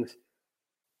these things.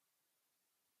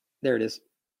 There it is.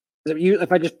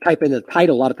 If I just type in the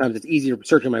title, a lot of times it's easier to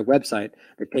search on my website.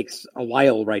 It takes a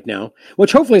while right now,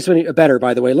 which hopefully is better,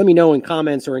 by the way. Let me know in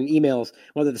comments or in emails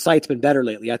whether the site's been better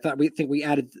lately. We think we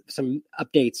added some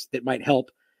updates that might help,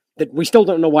 that we still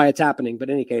don't know why it's happening. But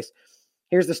in any case,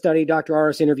 here's the study. Dr.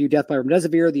 Aris interview, death by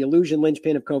remdesivir, the illusion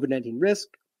linchpin of COVID-19 risk.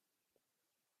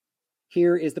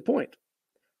 Here is the point.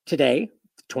 Today,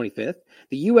 25th,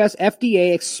 the U.S.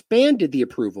 FDA expanded the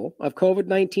approval of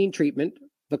COVID-19 treatment,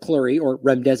 Veklury or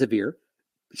remdesivir,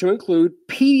 to include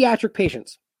pediatric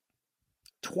patients,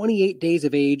 28 days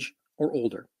of age or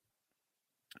older.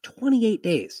 28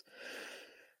 days.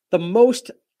 The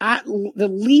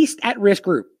least at-risk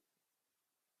group.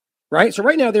 Right? So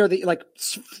right now they're the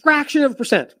fraction of a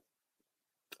percent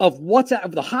of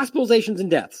of the hospitalizations and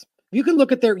deaths. You can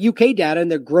look at their UK data and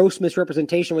their gross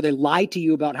misrepresentation where they lie to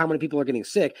you about how many people are getting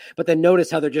sick, but then notice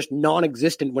how they're just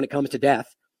non-existent when it comes to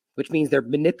death, which means they're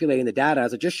manipulating the data,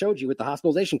 as I just showed you with the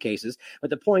hospitalization cases. But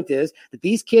the point is that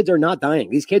these kids are not dying.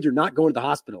 These kids are not going to the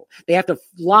hospital. They have to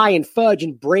lie and fudge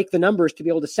and break the numbers to be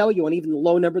able to sell you on even the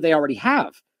low number they already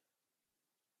have.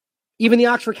 Even the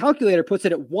Oxford calculator puts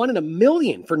it at 1 in a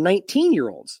million for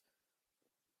 19-year-olds.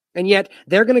 And yet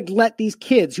they're going to let these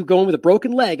kids who go in with a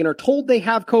broken leg and are told they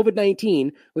have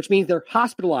COVID-19, which means they're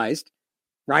hospitalized,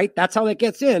 right? That's how that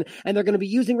gets in. And they're going to be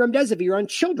using remdesivir on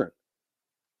children.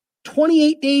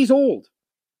 28 days old.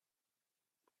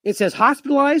 It says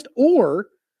hospitalized or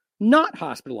not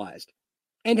hospitalized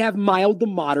and have mild to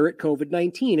moderate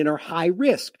COVID-19 and are high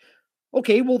risk.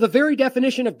 Okay, well, the very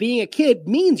definition of being a kid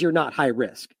means you're not high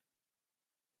risk.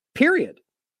 Period.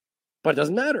 But it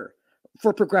doesn't matter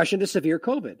for progression to severe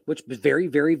COVID, which is very,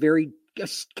 very, very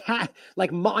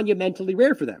monumentally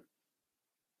rare for them.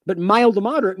 But mild to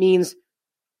moderate means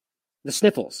the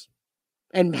sniffles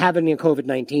and having a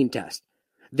COVID-19 test.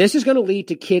 This is going to lead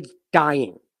to kids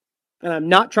dying. And I'm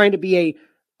not trying to be an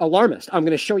alarmist. I'm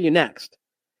going to show you next.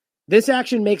 This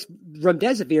action makes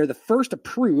remdesivir the first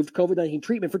approved COVID-19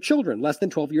 treatment for children less than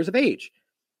 12 years of age.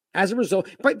 As a result,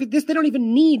 but they don't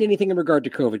even need anything in regard to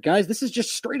COVID, guys. This is just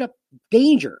straight up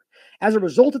danger. As a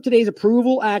result of today's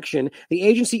approval action, the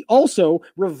agency also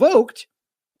revoked,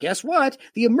 guess what?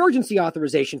 The emergency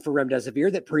authorization for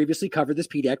remdesivir that previously covered this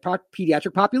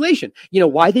pediatric population. You know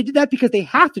why they did that? Because they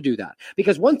have to do that.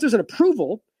 Because once there's an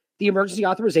approval, the emergency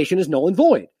authorization is null and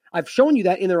void. I've shown you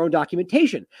that in their own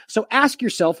documentation. So ask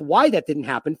yourself why that didn't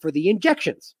happen for the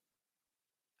injections.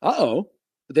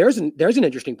 There's an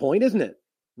interesting point, isn't it?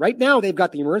 Right now, they've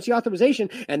got the emergency authorization,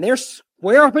 and they're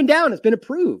square up and down. It's been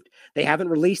approved. They haven't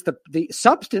released the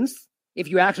substance. If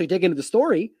you actually dig into the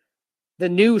story, the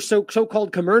new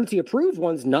so-called emergency approved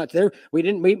one's not there.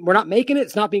 We're not making it.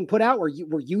 It's not being put out.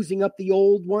 We're using up the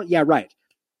old one. Yeah, right.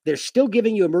 They're still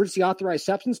giving you emergency authorized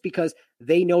substance because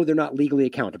they know they're not legally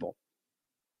accountable.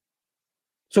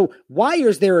 So why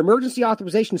is there emergency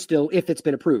authorization still if it's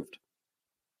been approved?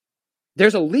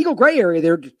 There's a legal gray area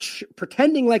they're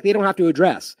pretending like they don't have to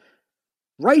address.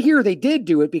 Right here, they did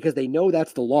do it because they know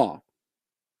that's the law.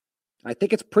 I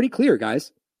think it's pretty clear,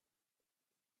 guys.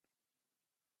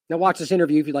 Now watch this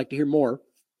interview if you'd like to hear more.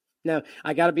 Now,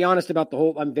 I got to be honest about the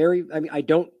whole, I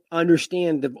don't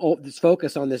understand this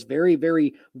focus on this very,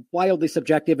 very wildly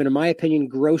subjective and, in my opinion,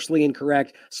 grossly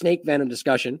incorrect snake venom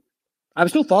discussion. I'm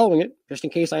still following it, just in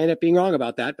case I end up being wrong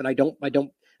about that, but I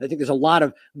think there's a lot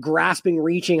of grasping,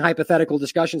 reaching, hypothetical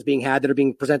discussions being had that are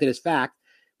being presented as fact.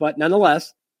 But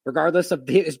nonetheless, Regardless of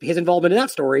his involvement in that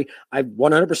story, I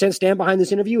 100% stand behind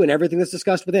this interview and everything that's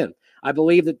discussed within. I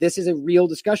believe that this is a real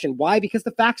discussion. Why? Because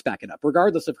the facts back it up,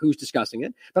 regardless of who's discussing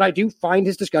it. But I do find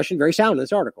his discussion very sound in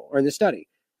this article, or in this study,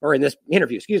 or in this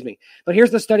interview, excuse me. But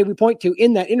here's the study we point to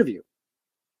in that interview.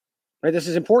 Right? This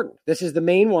is important. This is the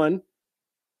main one.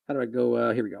 How do I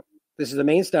go? Here we go. This is the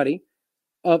main study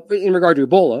in regard to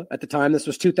Ebola. At the time, this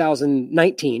was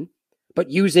 2019,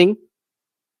 but using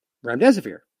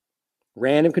remdesivir.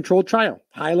 Random controlled trial,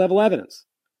 high level evidence.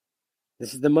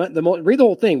 This is read the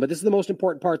whole thing, but this is the most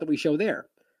important part that we show there.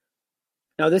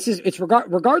 Now, it's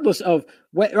regardless of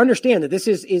what, understand that this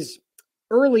is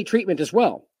early treatment as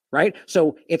well, right?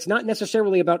 So it's not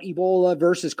necessarily about Ebola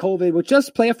versus COVID, which does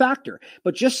play a factor,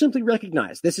 but just simply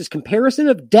recognize this is comparison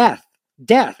of death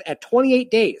at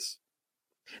 28 days.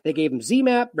 They gave him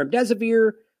ZMapp,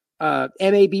 remdesivir,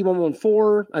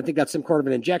 MAB114, I think that's some sort of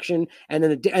an injection, and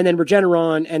then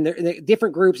Regeneron, and the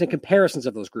different groups and comparisons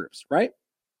of those groups, right?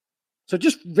 So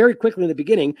just very quickly in the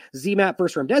beginning, ZMapp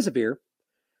versus remdesivir.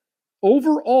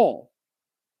 Overall,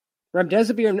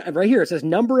 remdesivir, right here, it says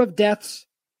number of deaths,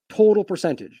 total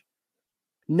percentage.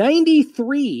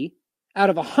 93 out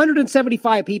of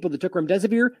 175 people that took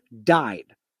remdesivir died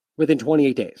within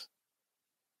 28 days.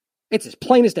 It's as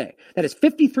plain as day. That is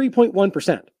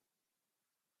 53.1%.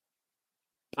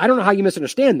 I don't know how you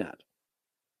misunderstand that.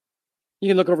 You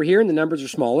can look over here and the numbers are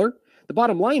smaller. The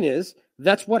bottom line is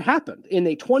that's what happened in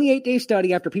a 28-day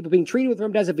study after people being treated with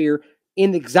remdesivir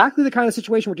in exactly the kind of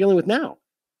situation we're dealing with now.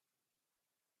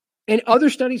 And other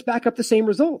studies back up the same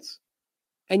results.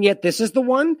 And yet this is the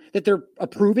one that they're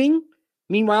approving.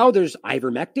 Meanwhile, there's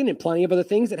ivermectin and plenty of other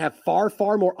things that have far,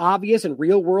 far more obvious and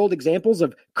real-world examples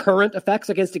of current effects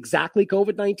against exactly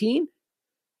COVID-19.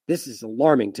 This is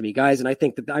alarming to me, guys, and I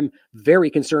think that I'm very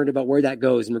concerned about where that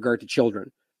goes in regard to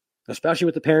children, especially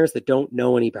with the parents that don't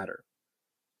know any better.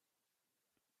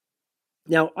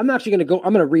 Now, I'm actually going to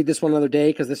I'm going to read this one another day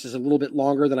because this is a little bit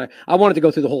longer than I wanted to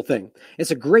go through the whole thing.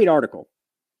 It's a great article.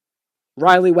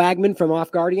 Riley Wagman from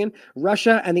Off Guardian,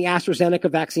 Russia and the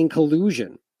AstraZeneca vaccine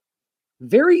collusion.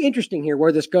 Very interesting here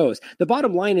where this goes. The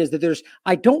bottom line is that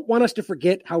I don't want us to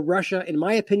forget how Russia, in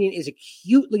my opinion, is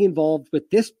acutely involved with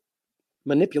this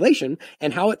manipulation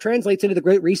and how it translates into the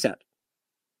Great Reset.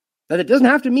 That it doesn't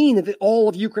have to mean that all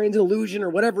of Ukraine's an illusion or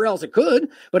whatever else. It could,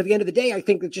 but at the end of the day, I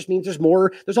think it just means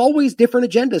there's always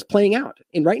different agendas playing out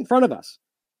right in front of us.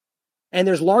 And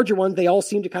there's larger ones they all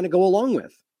seem to kind of go along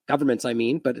with. Governments, I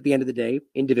mean, but at the end of the day,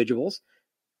 individuals.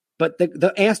 But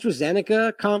the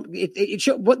AstraZeneca,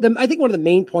 I think one of the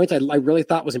main points I really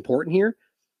thought was important here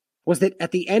was that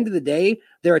at the end of the day,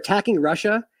 they're attacking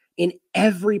Russia in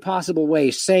every possible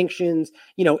way. Sanctions,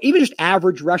 even just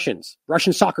average Russians,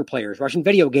 Russian soccer players, Russian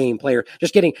video game player,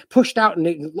 just getting pushed out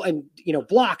and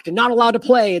blocked and not allowed to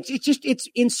play. It's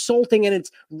insulting and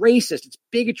it's racist. It's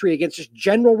bigotry against just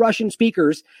general Russian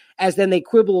speakers, as then they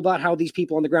quibble about how these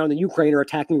people on the ground in Ukraine are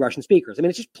attacking Russian speakers. I mean,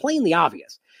 it's just plainly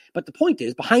obvious. But the point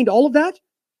is, behind all of that,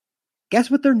 guess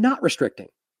what they're not restricting?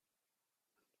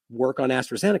 Work on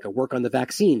AstraZeneca, work on the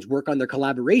vaccines, work on their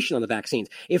collaboration on the vaccines.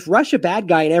 If Russia, bad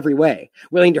guy in every way,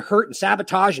 willing to hurt and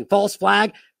sabotage and false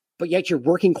flag, but yet you're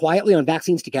working quietly on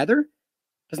vaccines together,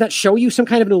 doesn't that show you some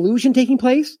kind of an illusion taking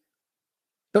place?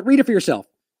 But read it for yourself.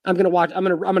 I'm going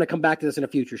to come back to this in a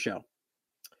future show.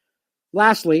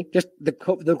 Lastly, just the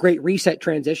Great Reset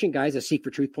transition, guys, as Seek for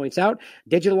Truth points out,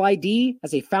 digital ID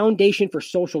as a foundation for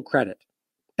social credit.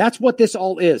 That's what this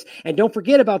all is. And don't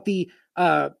forget about the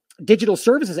Digital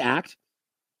Services Act,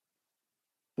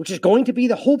 which is going to be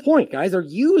the whole point, guys. They're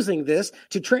using this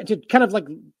to kind of like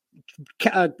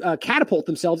catapult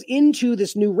themselves into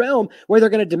this new realm where they're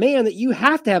going to demand that you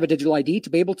have to have a digital ID to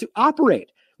be able to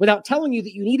operate without telling you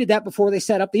that you needed that before they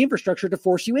set up the infrastructure to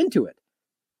force you into it.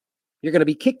 You're going to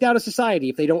be kicked out of society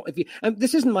if they don't.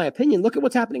 This isn't my opinion. Look at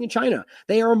what's happening in China.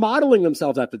 They are modeling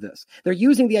themselves after this. They're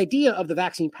using the idea of the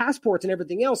vaccine passports and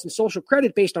everything else and social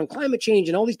credit based on climate change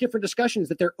and all these different discussions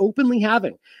that they're openly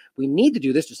having. We need to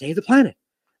do this to save the planet.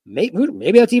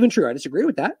 Maybe that's even true. I disagree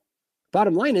with that.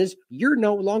 Bottom line is, you're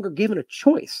no longer given a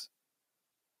choice.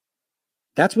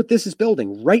 That's what this is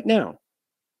building right now.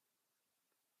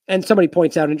 And somebody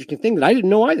points out an interesting thing that I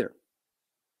didn't know either.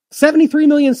 73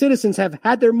 million citizens have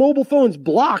had their mobile phones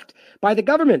blocked by the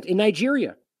government in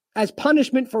Nigeria as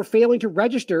punishment for failing to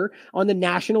register on the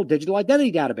National Digital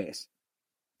Identity Database.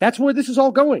 That's where this is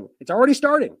all going. It's already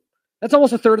starting. That's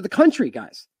almost a third of the country,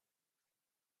 guys.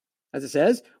 As it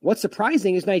says, what's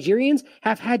surprising is Nigerians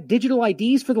have had digital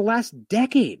IDs for the last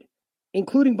decade,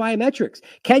 including biometrics.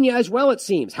 Kenya as well, it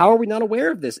seems. How are we not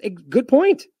aware of this? Good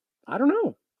point. I don't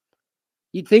know.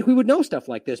 You'd think we would know stuff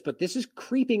like this, but this is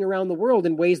creeping around the world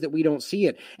in ways that we don't see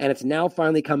it, and it's now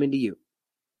finally coming to you.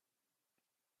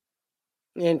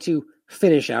 And to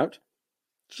finish out,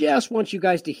 just want you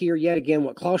guys to hear yet again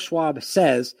what Klaus Schwab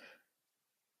says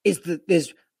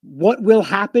is what will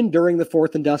happen during the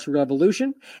fourth industrial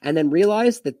revolution, and then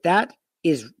realize that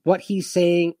is what he's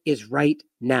saying is right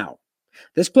now.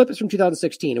 This clip is from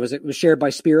 2016. It was shared by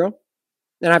Spiro,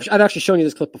 and I've actually shown you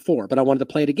this clip before, but I wanted to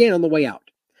play it again on the way out.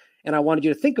 And I wanted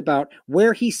you to think about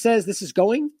where he says this is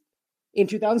going in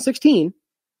 2016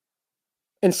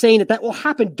 and saying that will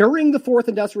happen during the fourth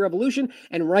industrial revolution.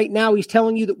 And right now he's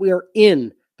telling you that we are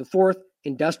in the fourth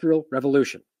industrial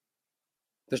revolution.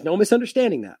 There's no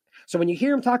misunderstanding that. So when you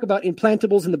hear him talk about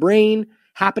implantables in the brain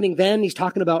happening then, he's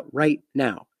talking about right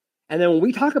now. And then when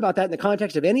we talk about that in the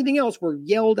context of anything else, we're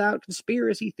yelled out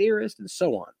conspiracy theorists and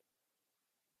so on.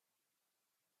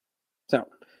 So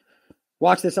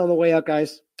watch this on the way out,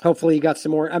 guys. Hopefully you got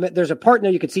some more. I mean, there's a part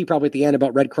there you can see probably at the end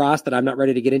about Red Cross that I'm not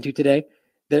ready to get into today.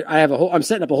 I'm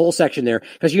setting up a whole section there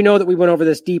because you know that we went over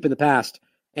this deep in the past,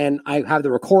 and I have the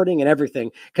recording and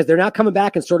everything because they're now coming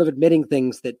back and sort of admitting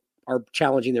things that are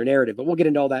challenging their narrative. But we'll get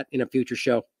into all that in a future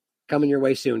show coming your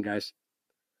way soon, guys.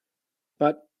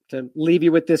 But to leave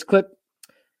you with this clip,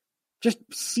 just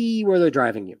see where they're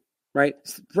driving you, right?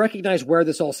 Recognize where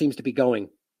this all seems to be going.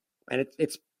 And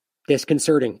it's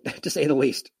disconcerting, to say the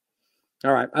least.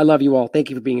 All right. I love you all.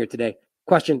 Thank you for being here today.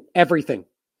 Question everything.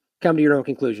 Come to your own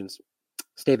conclusions.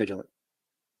 Stay vigilant.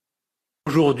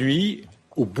 Aujourd'hui,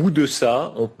 au bout de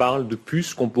ça, on parle de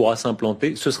puces qu'on pourra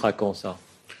s'implanter. Ce sera quand, ça?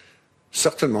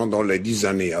 Certainement dans les 10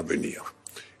 années à venir.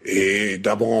 Et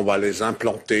d'abord, on va les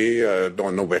implanter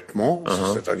dans nos vêtements,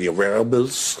 c'est-à-dire wearables,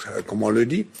 comme on le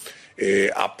dit. Et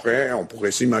après, on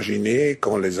pourrait s'imaginer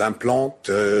qu'on les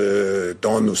implante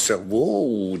dans nos cerveaux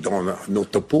ou dans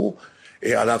notre peau.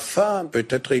 Et à la fin,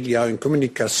 peut-être il y a une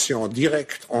communication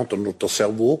directe entre notre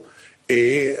cerveau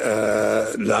et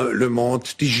le monde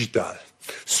digital.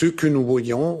 Ce que nous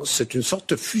voyons, c'est une sorte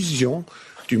de fusion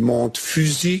du monde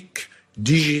physique,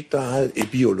 digital et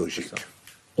biologique.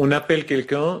 On appelle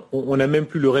quelqu'un, on n'a même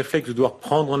plus le réflexe de devoir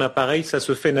prendre un appareil, ça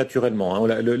se fait naturellement.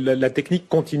 Hein. La technique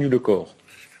continue le corps.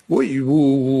 Oui,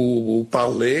 vous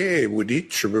parlez et vous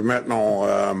dites, je veux maintenant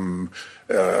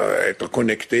être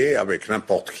connecté avec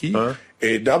n'importe qui.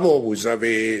 Et d'abord, vous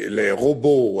avez les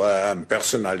robots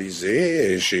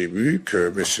personnalisés. Et j'ai vu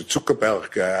que M.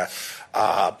 Zuckerberg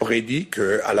a prédit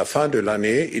qu'à la fin de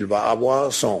l'année, il va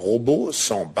avoir son robot,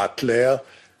 son butler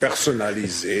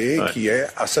personnalisé qui est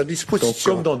à sa disposition. Donc,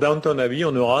 comme dans Downton Abbey,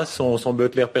 on aura son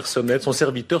butler personnel, son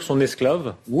serviteur, son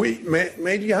esclave. Oui, mais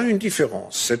il y a une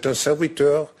différence. C'est un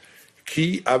serviteur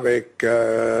qui, avec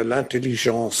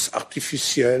l'intelligence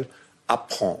artificielle,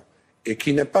 apprend et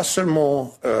qui n'est pas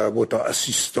seulement votre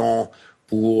assistant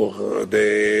pour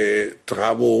des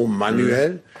travaux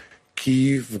manuels,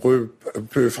 qui peut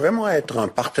vraiment être un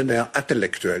partenaire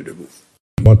intellectuel de vous.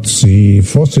 What the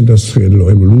fourth industrial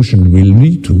revolution will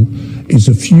lead to is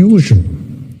a fusion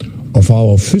of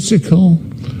our physical,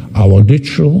 our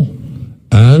digital,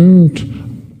 and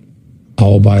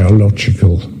our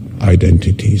biological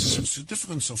identities. The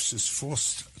difference of this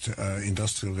fourth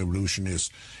industrial revolution is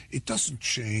it doesn't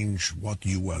change what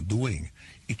you are doing.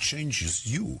 It changes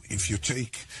you. If you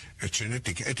take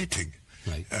genetic editing,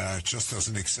 just as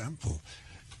an example,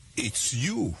 it's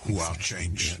you who are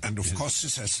changed. And of course,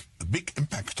 this has a big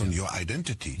impact on your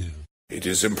identity. It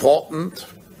is important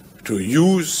to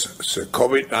use the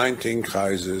COVID-19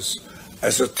 crisis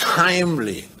as a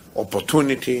timely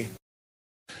opportunity.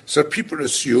 So people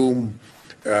assume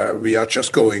we are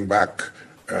just going back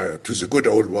to the good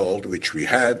old world which we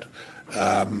had,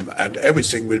 and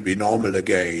everything will be normal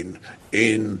again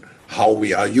in how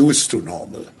we are used to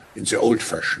normal, in the old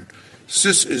fashion.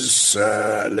 This is,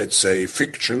 let's say,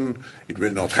 fiction. It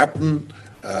will not happen.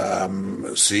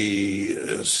 The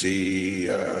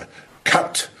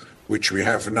cut which we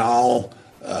have now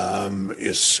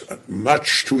is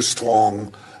much too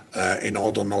strong in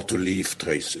order not to leave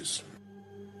traces.